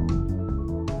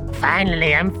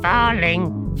 Finally, I'm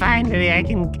falling. Finally, I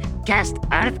can cast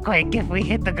Earthquake if we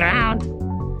hit the ground.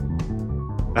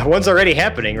 one's already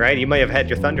happening, right? You might have had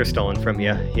your thunder stolen from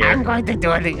you here. I'm going to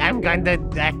do it. I'm going to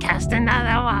cast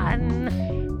another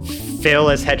one. Phil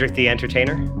as Hedrick the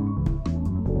Entertainer,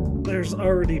 There's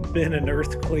already been an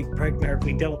earthquake, Pregnard.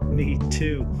 We don't need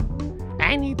two.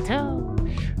 I need two.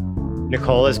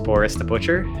 Nicole as Boris the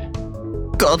Butcher,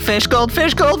 Goldfish,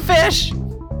 goldfish, goldfish!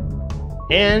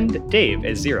 and Dave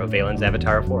as Zero, Valen's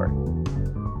Avatar of War.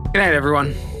 Good night,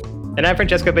 everyone. And I'm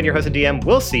Francesco, been your host and DM.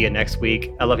 We'll see you next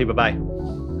week. I love you. Bye-bye.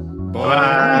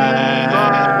 Bye.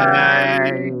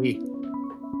 Bye.